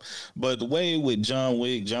catch up. But the way with John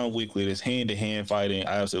Wick with his hand-to-hand fighting,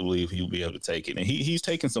 I absolutely believe he'll be able to take it. And he's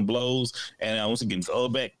taking some blows. And once again, go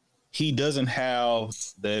back. He doesn't have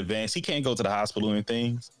the advance. He can't go to the hospital and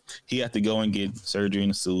things. He has to go and get surgery in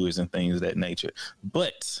the sewers and things of that nature.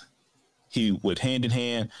 But he would hand in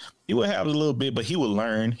hand, he would have a little bit, but he will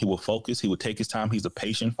learn. He will focus. He will take his time. He's a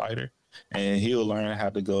patient fighter, and he'll learn how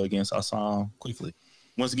to go against Assam quickly.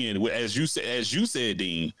 Once again, as you said,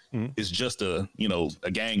 Dean, it's just a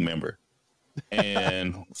gang member,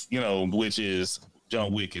 and which is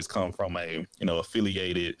John Wick has come from a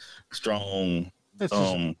affiliated, strong. It's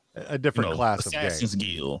a different class of Assassin's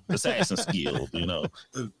Guild,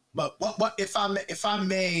 But what if I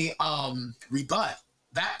may rebut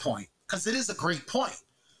that point, because it is a great point,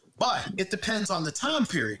 but it depends on the time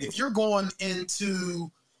period. If you're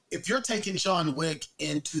taking John Wick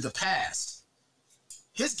into the past,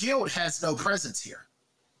 his guild has no presence here,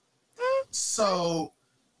 so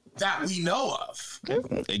that we know of.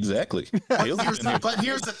 Exactly. But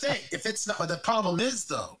here's the thing: if it's not, the problem is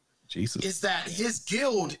though. Jesus. Is that his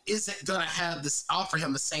guild isn't going to offer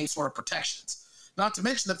him the same sort of protections. Not to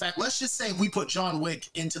mention the fact, let's just say we put John Wick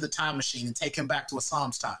into the time machine and take him back to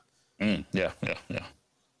Assam's time. Yeah.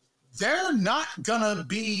 They're not going to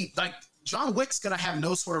be, like, John Wick's going to have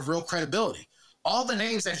no sort of real credibility. All the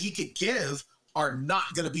names that he could give are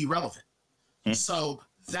not going to be relevant. So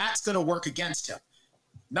that's going to work against him.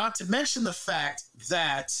 Not to mention the fact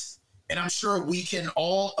that, and I'm sure we can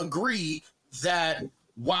all agree that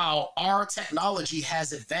while our technology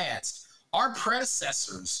has advanced, our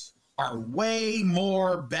predecessors are way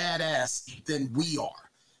more badass than we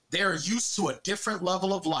are. They're used to a different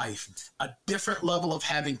level of life, a different level of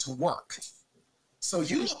having to work. So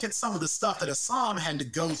you look at some of the stuff that Assam had to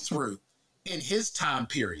go through in his time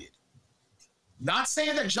period. Not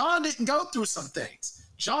saying that John didn't go through some things.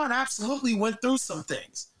 John absolutely went through some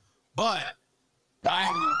things. But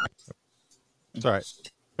it's all right.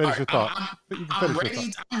 Finish your thought.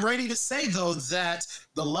 I'm ready to say, though, that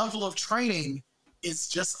the level of training is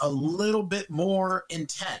just a little bit more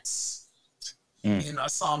intense in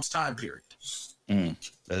Assam's time period.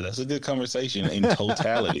 That's a good conversation in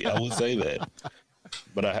totality. I would say that.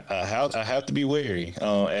 But I have to be wary.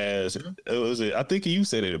 I think you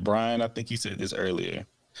said it, Brian. I think you said this earlier.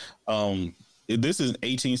 This is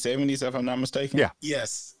 1870s, if I'm not mistaken. Yeah.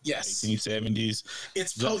 Yes. 1870s.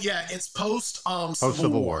 It's post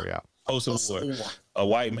Civil War. Yeah. Post Civil War. A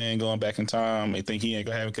white man going back in time and think he ain't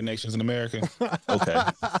gonna have connections in America. Okay.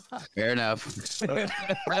 Fair enough. But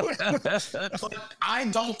I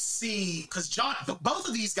don't see, because both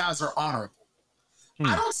of these guys are honorable.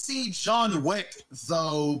 I don't see John Wick,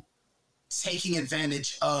 though, taking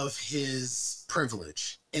advantage of his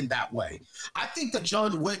privilege in that way. I think that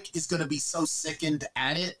John Wick is going to be so sickened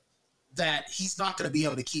at it that he's not going to be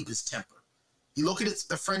able to keep his temper. You look at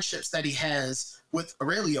the friendships that he has with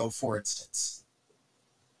Aurelio, for instance.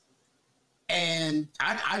 And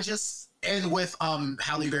and with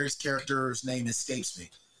Halle Berry's character's name escapes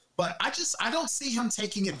me. But I don't see him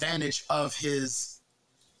taking advantage of his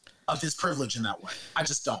privilege in that way. I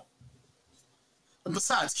just don't. And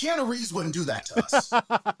besides, Keanu Reeves wouldn't do that to us.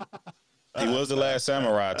 He was the last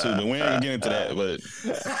samurai too, but we ain't gonna get into that. But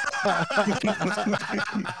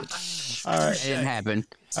All right, it didn't happen.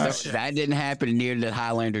 That didn't happen near the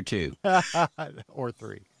Highlander 2 or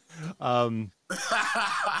 3.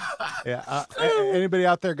 Anybody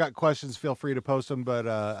out there got questions? Feel free to post them. But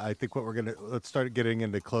I think let's start getting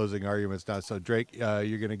into closing arguments now. So Drake,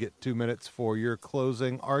 you're gonna get 2 minutes for your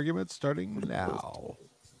closing arguments starting now.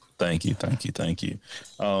 Thank you.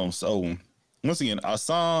 So once again,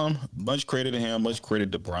 Assam, much credit to him, much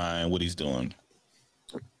credit to Brian, what he's doing.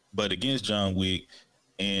 But against John Wick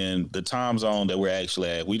and the time zone that we're actually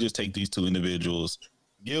at, we just take these two individuals,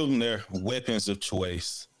 give them their weapons of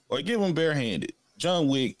choice, or give them barehanded. John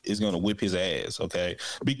Wick is going to whip his ass, okay?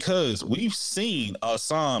 Because we've seen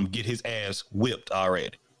Assam get his ass whipped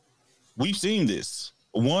already. We've seen this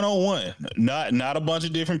one-on-one, not a bunch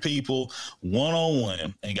of different people,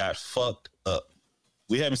 one-on-one, and got fucked up.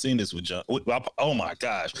 We haven't seen this with John. Oh my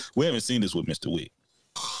gosh, we haven't seen this with Mr. Wick.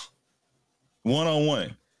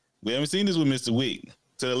 One-on-one, we haven't seen this with Mr. Wick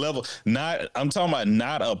to the level. I'm talking about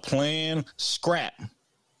not a plan, scrap,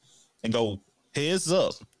 and go heads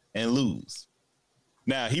up and lose.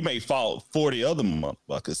 Now he may fall 40 other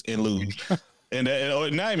motherfuckers and lose. Or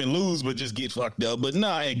not even lose, but just get fucked up. But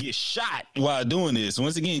and get shot while doing this.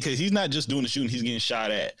 Once again, because he's not just doing the shooting, he's getting shot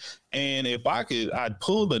at. And if I'd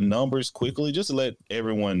pull the numbers quickly just to let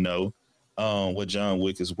everyone know what John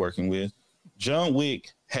Wick is working with. John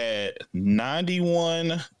Wick had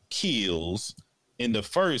 91 kills in the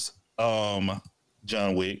first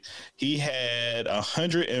John Wick. He had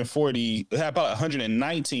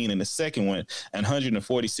 119 in the second one, and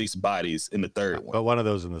 146 bodies in the third one. But one of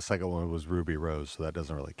those in the second one was Ruby Rose, so that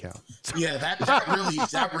doesn't really count. Yeah, that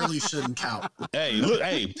really shouldn't count. Hey, look,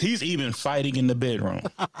 he's even fighting in the bedroom.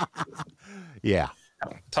 Yeah.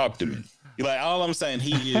 Talk to me. All I'm saying,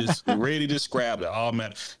 he is ready to scrap it. All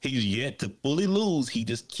matter. He's yet to fully lose. He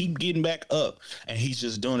just keep getting back up, and he's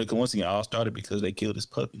just doing it. Because once again, all started because they killed his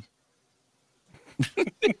puppy.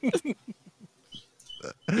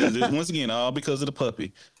 Once again, all because of the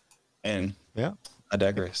puppy. And yeah, I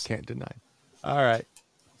digress. Can't deny. All right.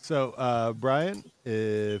 So, Brian,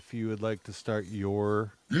 if you would like to start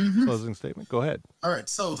your closing statement, go ahead. All right.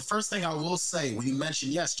 So the first thing I will say, when you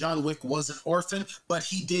mentioned, yes, John Wick was an orphan, but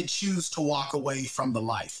he did choose to walk away from the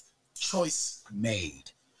life. Choice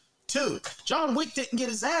made. 2, John Wick didn't get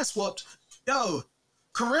his ass whooped. Yo,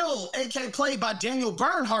 Kirill, aka played by Daniel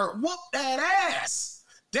Bernhardt, whooped that ass.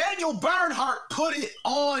 Daniel Bernhardt put it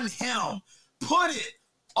on him. Put it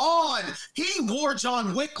on. He wore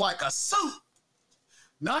John Wick like a suit.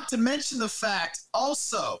 Not to mention the fact,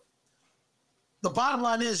 also, the bottom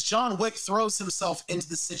line is John Wick throws himself into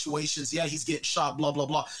the situations. Yeah, he's getting shot, blah, blah,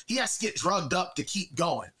 blah. He has to get drugged up to keep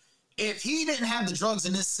going. If he didn't have the drugs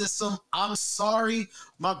in his system, I'm sorry,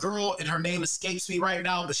 my girl, and her name escapes me right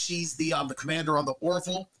now, but she's the commander on the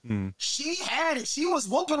Orville. She had it. She was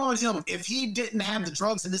whooping on him if he didn't have the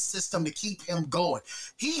drugs in his system to keep him going.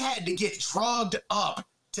 He had to get drugged up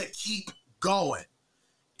to keep going.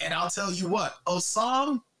 And I'll tell you what,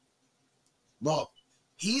 Osam, look,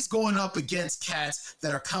 he's going up against cats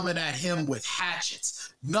that are coming at him with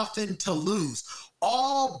hatchets. Nothing to lose.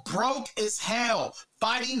 All broke as hell,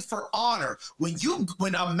 fighting for honor.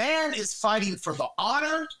 When a man is fighting for the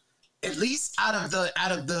honor, at least out of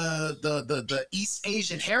the East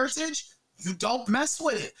Asian heritage, you don't mess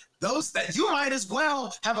with it. Those that you might as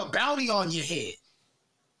well have a bounty on your head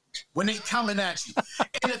when they coming at you.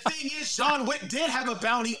 And the thing is, John Wick did have a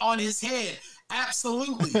bounty on his head.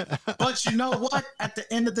 Absolutely. But you know what? At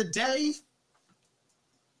the end of the day,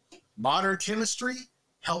 modern chemistry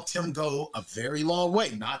helped him go a very long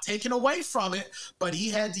way. Not taken away from it, but he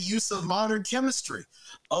had the use of modern chemistry.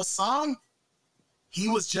 Osam, he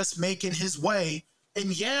was just making his way.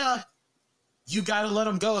 And yeah, you got to let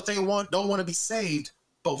them go if they don't want to be saved.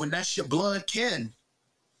 But when that's your blood kin,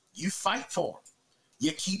 you fight for them.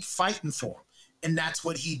 You keep fighting for them. And that's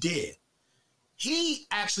what he did. He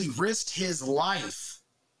actually risked his life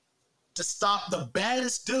to stop the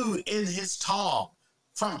baddest dude in his town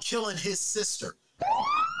from killing his sister.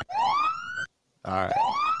 All right.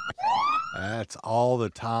 That's all the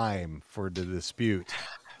time for the dispute.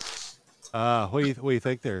 What do you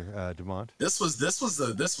think there, Demond? This was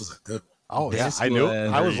a good one. Oh yeah, This I knew.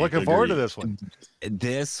 was- I was looking forward to Agreed. this one.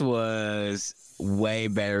 This was way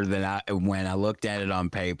better than when I looked at it on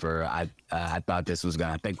paper. I thought this was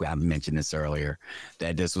gonna. I think I mentioned this earlier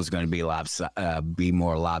that this was going to be be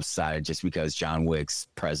more lopsided, just because John Wick's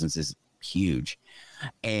presence is huge.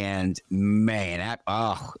 And man,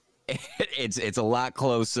 it's a lot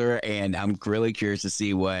closer, and I'm really curious to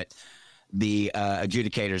see what the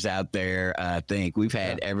adjudicators out there think. We've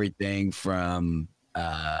had everything from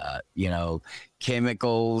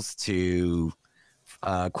chemicals to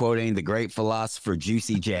quoting the great philosopher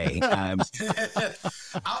Juicy J.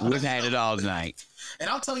 We've had it all tonight. And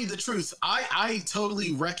I'll tell you the truth. I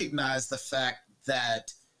totally recognize the fact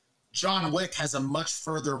that John Wick has a much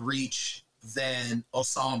further reach than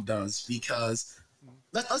Osam does, because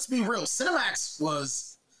let's be real. Cinemax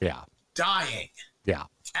was dying. Yeah.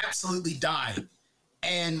 Absolutely dying.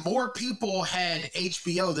 And more people had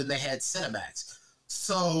HBO than they had Cinemax.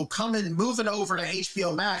 So moving over to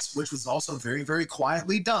HBO Max, which was also very, very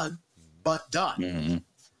quietly done, but done. Mm-hmm.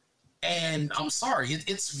 And I'm sorry,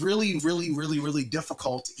 it's really, really, really, really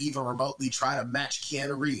difficult to even remotely try to match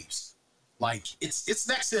Keanu Reeves. Like, it's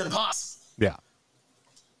next to impossible. Yeah.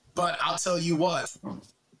 But I'll tell you what.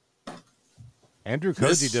 Andrew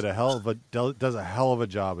Koji does a hell of a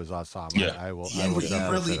job as Osama. Yeah. I will. He I will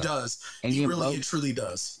really say that. does. And He he really invokes- and truly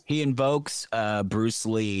does. He invokes Bruce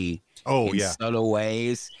Lee Oh in yeah. subtle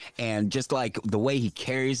ways, and just like the way he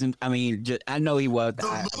carries him. I mean, I know he was.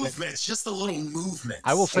 The movements, just the little movements.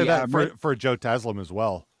 I will say Yeah, that for Joe Taslim as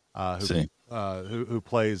well, See. who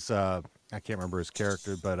plays I can't remember his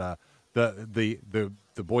character, but the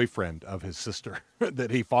boyfriend of his sister that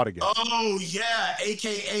he fought against. Oh yeah,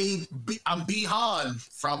 AKA I'm Bihan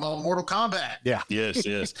from Mortal Kombat. Yeah. Yes,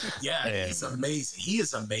 yes. Yeah, And- he's amazing. He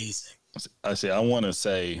is amazing. I want to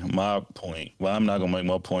say my point. Well, I'm not gonna make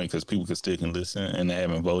my point because people can still can listen and they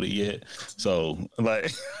haven't voted yet. So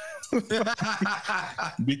like,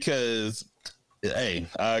 because hey,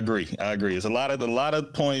 I agree. It's a lot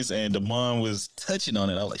of points, and Damon was touching on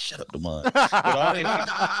it. I was like, shut up, Damon. But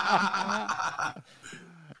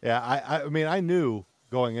Yeah, I mean, I knew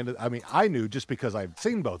going into. I mean, I knew just because I've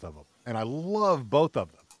seen both of them, and I love both of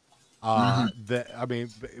them. That I mean,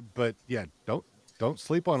 but yeah, don't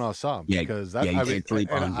sleep on Assam Yeah, because that. yeah, you I mean, can't sleep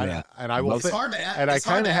and, on, I, yeah. and I will. It's hard to and I it's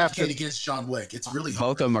hard kind to of have advocate to. against John Wick. It's really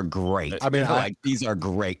hard. Both of them are great. I mean, like these are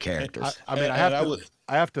great characters. I mean, And I have I to. would-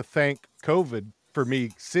 I have to thank COVID for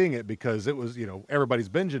me seeing it because it was, everybody's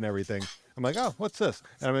binging everything. I'm like, oh, what's this?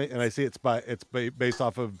 And I see it's based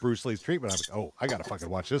off of Bruce Lee's treatment. I'm like, oh, I gotta fucking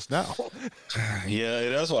watch this now. yeah,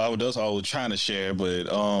 that's what I was trying to share. But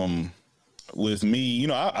with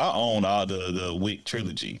me, I own all the Wick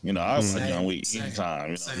trilogy. I watch John Wick Same.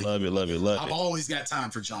 anytime. Same. Love it. I've always got time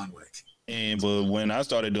for John Wick. But when I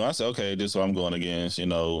started doing, I said, okay, this is what I'm going against, the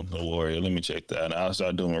Warrior. Let me check that. And I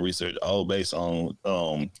started doing my research, all based on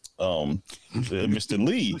Mr.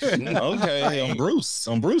 Lee. Okay, I'm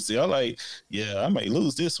Brucey. I'm like, yeah, I may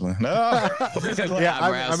lose this one. Yeah, Eyebrows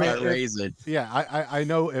I mean, start raising. Yeah, I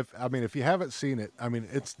know if you haven't seen it, I mean,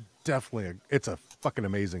 it's definitely it's a fucking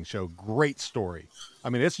amazing show. Great story. I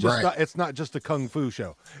mean, it's just Right. it's not just a kung fu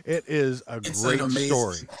show. It is It's great an amazing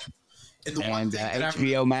story. And the one And thing that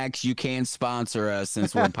HBO Max, you can sponsor us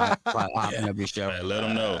since we're popping up your show. Man, let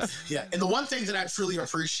them know. Yeah, and the one thing that I truly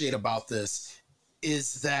appreciate about this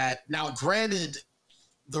is that now, granted,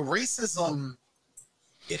 the racism,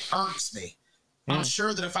 it irks me. I'm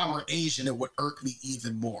sure that if I were Asian, it would irk me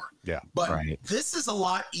even more. Yeah. But Right. this is a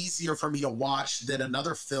lot easier for me to watch than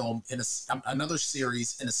another film in another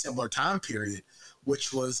series in a similar time period,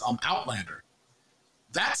 which was Outlander.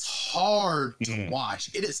 That's hard to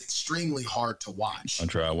watch. It is extremely hard to watch. I'll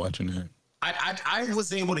try watching that. I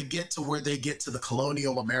was able to get to where they get to the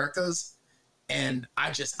colonial Americas, and I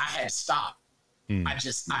had to stop. I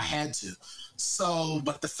had to. So,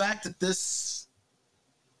 but the fact that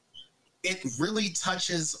it really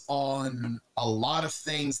touches on a lot of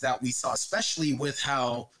things that we saw, especially with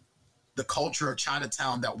how the culture of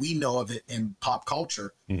Chinatown that we know of it in pop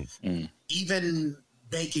culture, even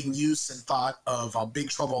making use and thought of Big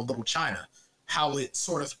Trouble in Little China, how it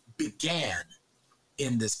sort of began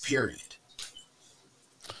in this period.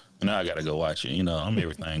 Now I got to go watch it. I'm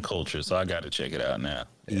everything culture, so I got to check it out now.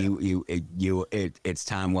 It's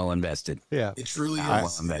time well invested. Yeah. It truly I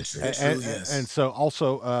is. will mention It truly is. And so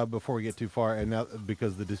also before we get too far, and now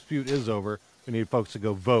because the dispute is over, we need folks to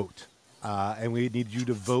go vote. And we need you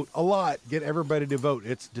to vote a lot. Get everybody to vote.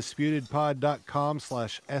 It's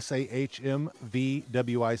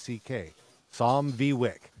disputedpod.com/SAHMVWICK. Psalm V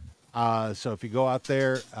Wick. So if you go out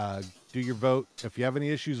there, do your vote. If you have any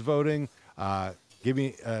issues voting,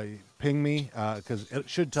 ping me because it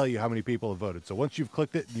should tell you how many people have voted. So once you've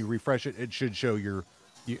clicked it and you refresh it, it should show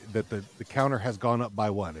that the counter has gone up by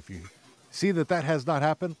 1. If you see that has not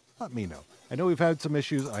happened, let me know. I know we've had some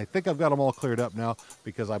issues. I think I've got them all cleared up now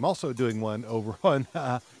because I'm also doing one over on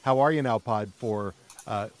How Are You Now Pod for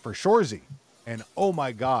Shorzy. And oh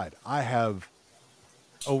my God, I have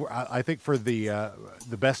I think for the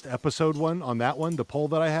best episode one on that one, the poll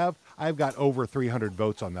that I've got over 300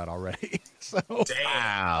 votes on that already. So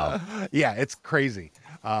Wow. yeah, it's crazy.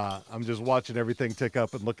 I'm just watching everything tick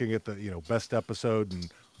up and looking at the best episode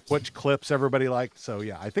and which clips everybody liked. So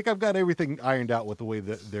yeah, I think I've got everything ironed out with the way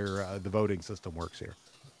that the voting system works here.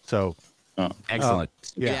 So excellent.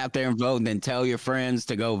 Get yeah. out there and vote, and then tell your friends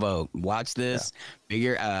to go vote. Watch this.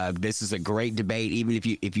 Figure this is a great debate. Even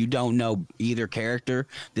if you don't know either character,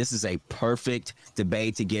 this is a perfect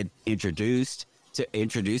debate to get introduced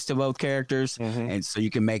to both characters, and so you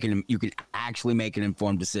can actually make an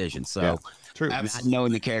informed decision. So true. Not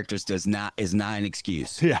knowing the characters is not an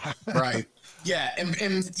excuse. Yeah. Right. Yeah, and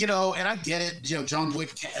and I get it. John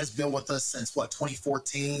Wick has been with us since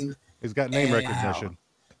 2014. He's got name recognition.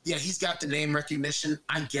 Yeah, he's got the name recognition.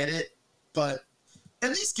 I get it, but at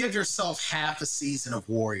least give yourself half a season of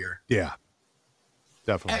Warrior. Yeah,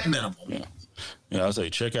 definitely. At minimum. Yeah, I say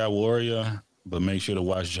check out Warrior, but make sure to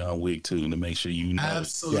watch John Wick too to make sure you know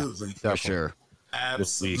Absolutely. For sure.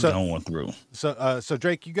 Absolutely. what we're going through. So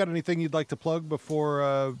Drake, you got anything you'd like to plug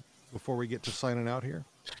before we get to signing out here?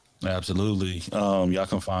 Absolutely. Y'all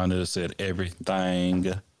can find us at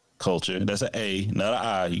Everything Culture. That's an A, not an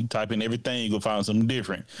I. You type in everything, you're gonna find something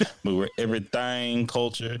different. But we're Everything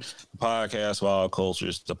Culture, the podcast for all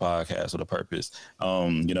cultures, the podcast with a purpose.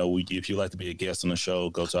 If you'd like to be a guest on the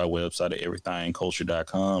show, go to our website at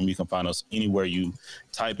everythingculture.com. You can find us anywhere you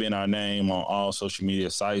type in our name on all social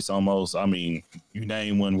media sites almost. I mean, you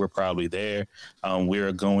name one, we're probably there.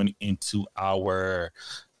 We're going into our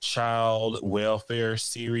child welfare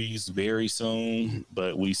series very soon,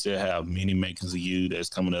 but we still have many makings of you that's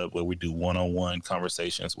coming up where we do one-on-one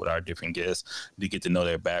conversations with our different guests to get to know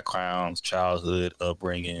their backgrounds, childhood,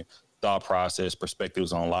 upbringing, thought process,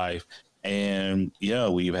 perspectives on life. And yeah,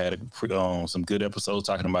 we've had some good episodes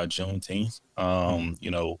talking about Juneteenth.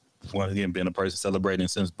 Once again, being a person celebrating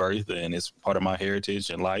since birth, and it's part of my heritage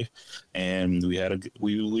and life. And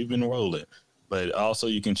we've been rolling. But also,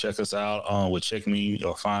 you can check us out check me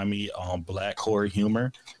or find me on Black Horror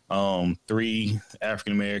Humor. 3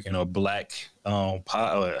 African American or Black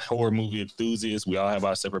horror movie enthusiasts. We all have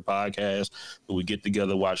our separate podcasts, but we get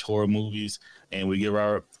together, watch horror movies, and we give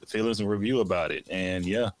our feelings and review about it. And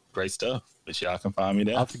yeah, great stuff. But y'all can find me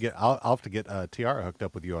there. I'll have to get Tiara hooked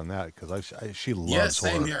up with you on that because she loves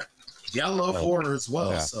same horror. here. Yeah, I love horror as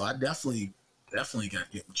well. Yeah. So I definitely got to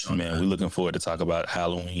get with you. Man, we're looking forward to talk about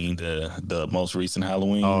Halloween, the most recent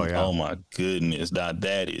Halloween. Oh, yeah. Oh my goodness,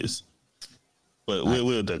 that is. But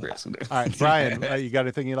we'll digress. All right, Brian, you got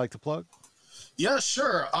anything you'd like to plug? Yeah,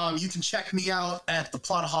 sure. You can check me out at the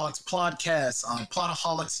Plotaholics podcast on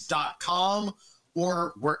plotaholics.com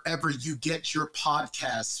or wherever you get your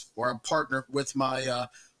podcasts, where I'm partnered with my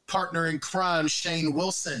partner in crime, Shane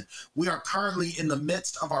Wilson. We are currently in the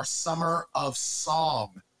midst of our Summer of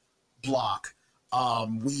Song block.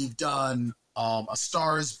 We've done A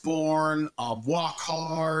Star is Born, Walk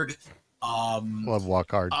Hard, Love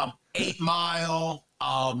Walk Hard, 8 Mile,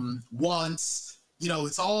 Once.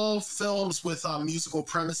 It's all films with musical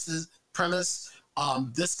premise.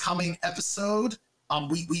 This coming episode,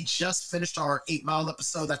 we just finished our 8 Mile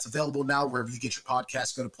episode. That's available now wherever you get your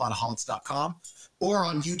podcast. Go to plotaholics.com or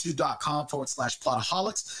on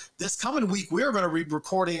youtube.com/plotaholics. This coming week, we are going to be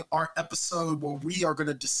recording our episode where we are going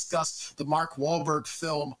to discuss the Mark Wahlberg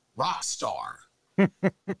film Rockstar.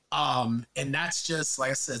 And that's just,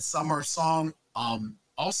 like I said, summer song.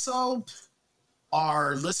 Also,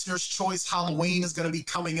 our listeners' choice Halloween is going to be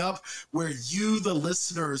coming up, where you, the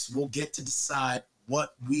listeners, will get to decide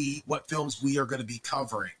what films we are going to be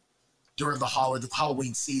covering during the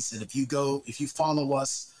Halloween season. If you follow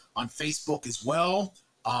us on Facebook as well,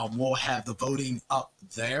 we'll have the voting up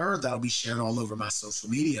there. That'll be shared all over my social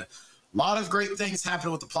media. A lot of great things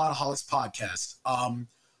happening with the Plotaholics podcast.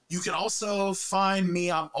 You can also find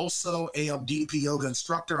me. I'm also a DDP yoga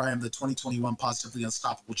instructor. I am the 2021 Positively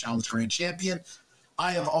Unstoppable Challenge Grand Champion.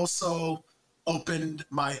 I have also opened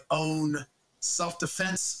my own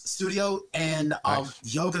self-defense studio and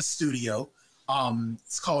yoga studio.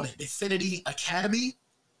 It's called Infinity Academy,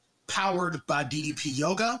 powered by DDP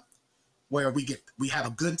Yoga, where we have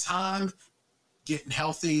a good time getting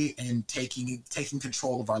healthy and taking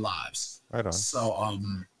control of our lives. Right on. So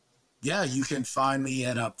yeah, you can find me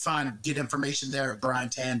at get information there at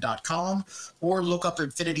briantan.com or look up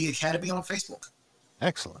Infinity Academy on Facebook.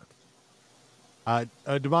 Excellent.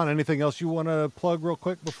 Damon, anything else you want to plug real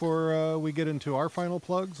quick before we get into our final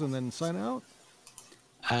plugs and then sign out?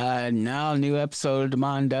 Now new episode of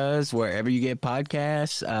Demond Does wherever you get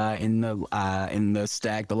podcasts. In the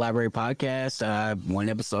Stack the Library podcast. One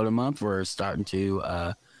episode a month. We're starting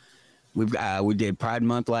to. We did Pride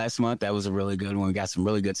Month last month. That was a really good one. We got some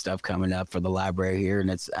really good stuff coming up for the library here,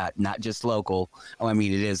 and it's not just local. Oh, I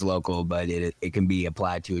mean, it is local, but it can be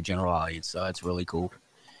applied to a general audience, so that's really cool.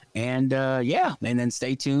 And and then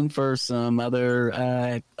stay tuned for some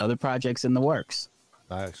other projects in the works.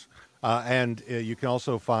 Nice. And you can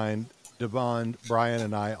also find Demond, Brian,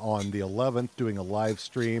 and I on the 11th doing a live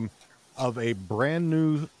stream of a brand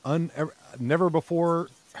new, never before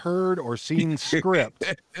heard or seen script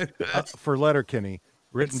for Letterkenny,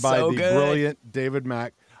 written by the brilliant David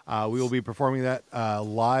Mack. We will be performing that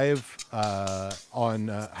live on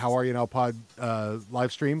How Are You Now Pod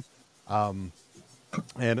live stream.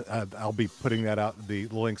 And I'll be putting that out, the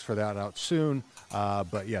links for that out soon.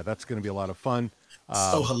 But yeah, that's going to be a lot of fun.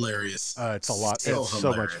 So hilarious. It's a lot. It's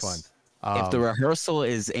so much fun. If the rehearsal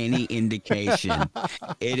is any indication,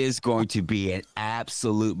 it is going to be an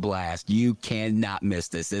absolute blast. You cannot miss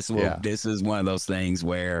this. This is one of those things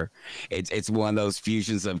where it's one of those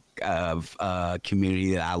fusions of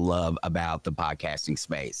community that I love about the podcasting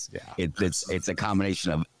space. Yeah, it's a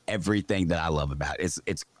combination of everything that I love about it.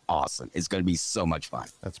 It's awesome. It's going to be so much fun.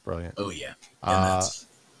 That's brilliant. Oh yeah.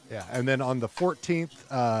 Yeah, and then on the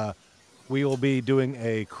 14th. We will be doing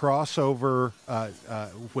a crossover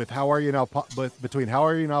with How Are You Now between How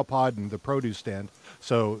Are You Now Pod and the Produce Stand.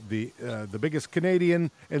 So the biggest Canadian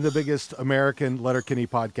and the biggest American Letterkenny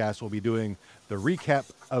podcast will be doing the recap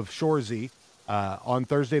of Shoresy on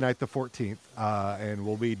Thursday night, the 14th, and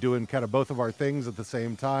we'll be doing kind of both of our things at the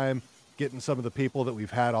same time, getting some of the people that we've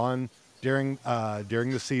had on during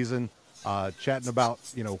the season, chatting about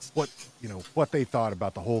what they thought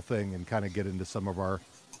about the whole thing, and kind of get into some of our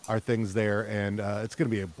things there, and it's going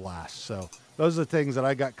to be a blast. So those are the things that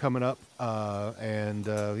I got coming up, Demond,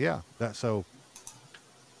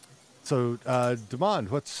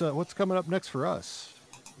 what's coming up next for us?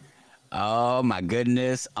 Oh my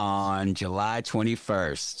goodness, on July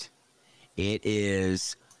 21st, it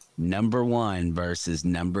is number 1 versus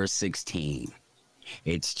number 16.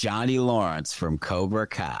 It's Johnny Lawrence from Cobra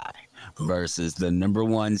Kai versus the number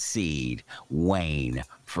 1 seed, Wayne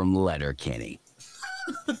from Letterkenny.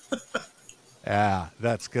 Yeah,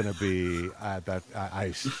 that's gonna be I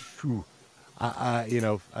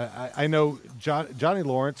know Johnny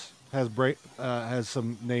Lawrence has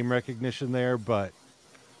some name recognition there, but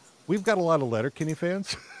we've got a lot of Letterkenny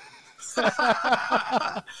fans.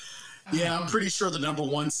 Yeah, I'm pretty sure the number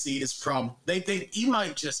 1 seed is he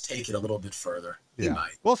might just take it a little bit further. He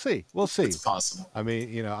might. We'll see. It's possible. I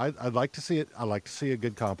mean, I'd like to see it. I like to see a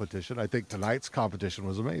good competition. I think tonight's competition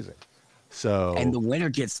was amazing. So, and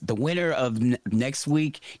the winner of next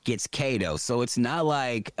week gets Kato. So it's not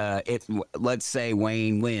like let's say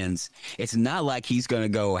Wayne wins. It's not like he's going to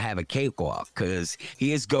go have a cakewalk, because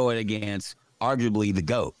he is going against arguably the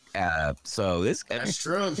GOAT. So this that's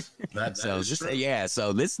true.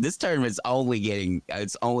 So this tournament is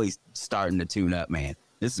only starting to tune up, man.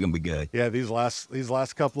 This is gonna be good. Yeah, these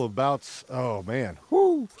last couple of bouts. Oh man,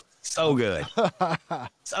 whoo, so good,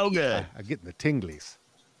 so good. I'm getting the tinglies.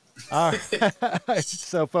 All right.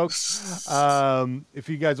 So, folks, if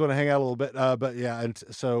you guys want to hang out a little bit, we're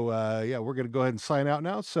going to go ahead and sign out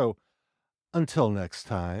now. So, until next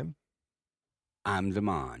time, I'm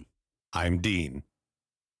Damon. I'm Dean.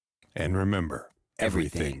 And remember,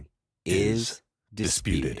 everything is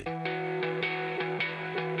disputed.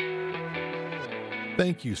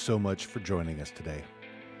 Thank you so much for joining us today.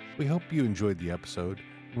 We hope you enjoyed the episode.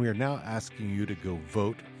 We are now asking you to go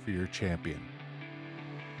vote for your champion.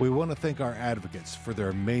 We want to thank our advocates for their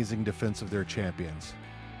amazing defense of their champions.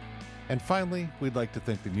 And finally, we'd like to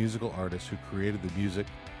thank the musical artists who created the music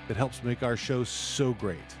that helps make our show so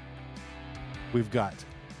great. We've got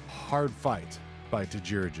Hard Fight by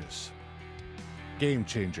Tajirigis, Game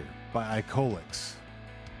Changer by Icolix,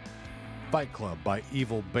 Fight Club by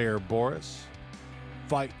Evil Bear Boris,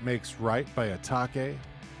 Fight Makes Right by Atake,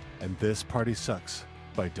 and This Party Sucks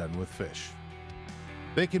by Done With Fish.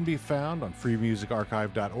 They can be found on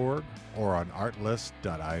freemusicarchive.org or on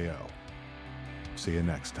artlist.io. See you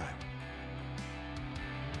next time.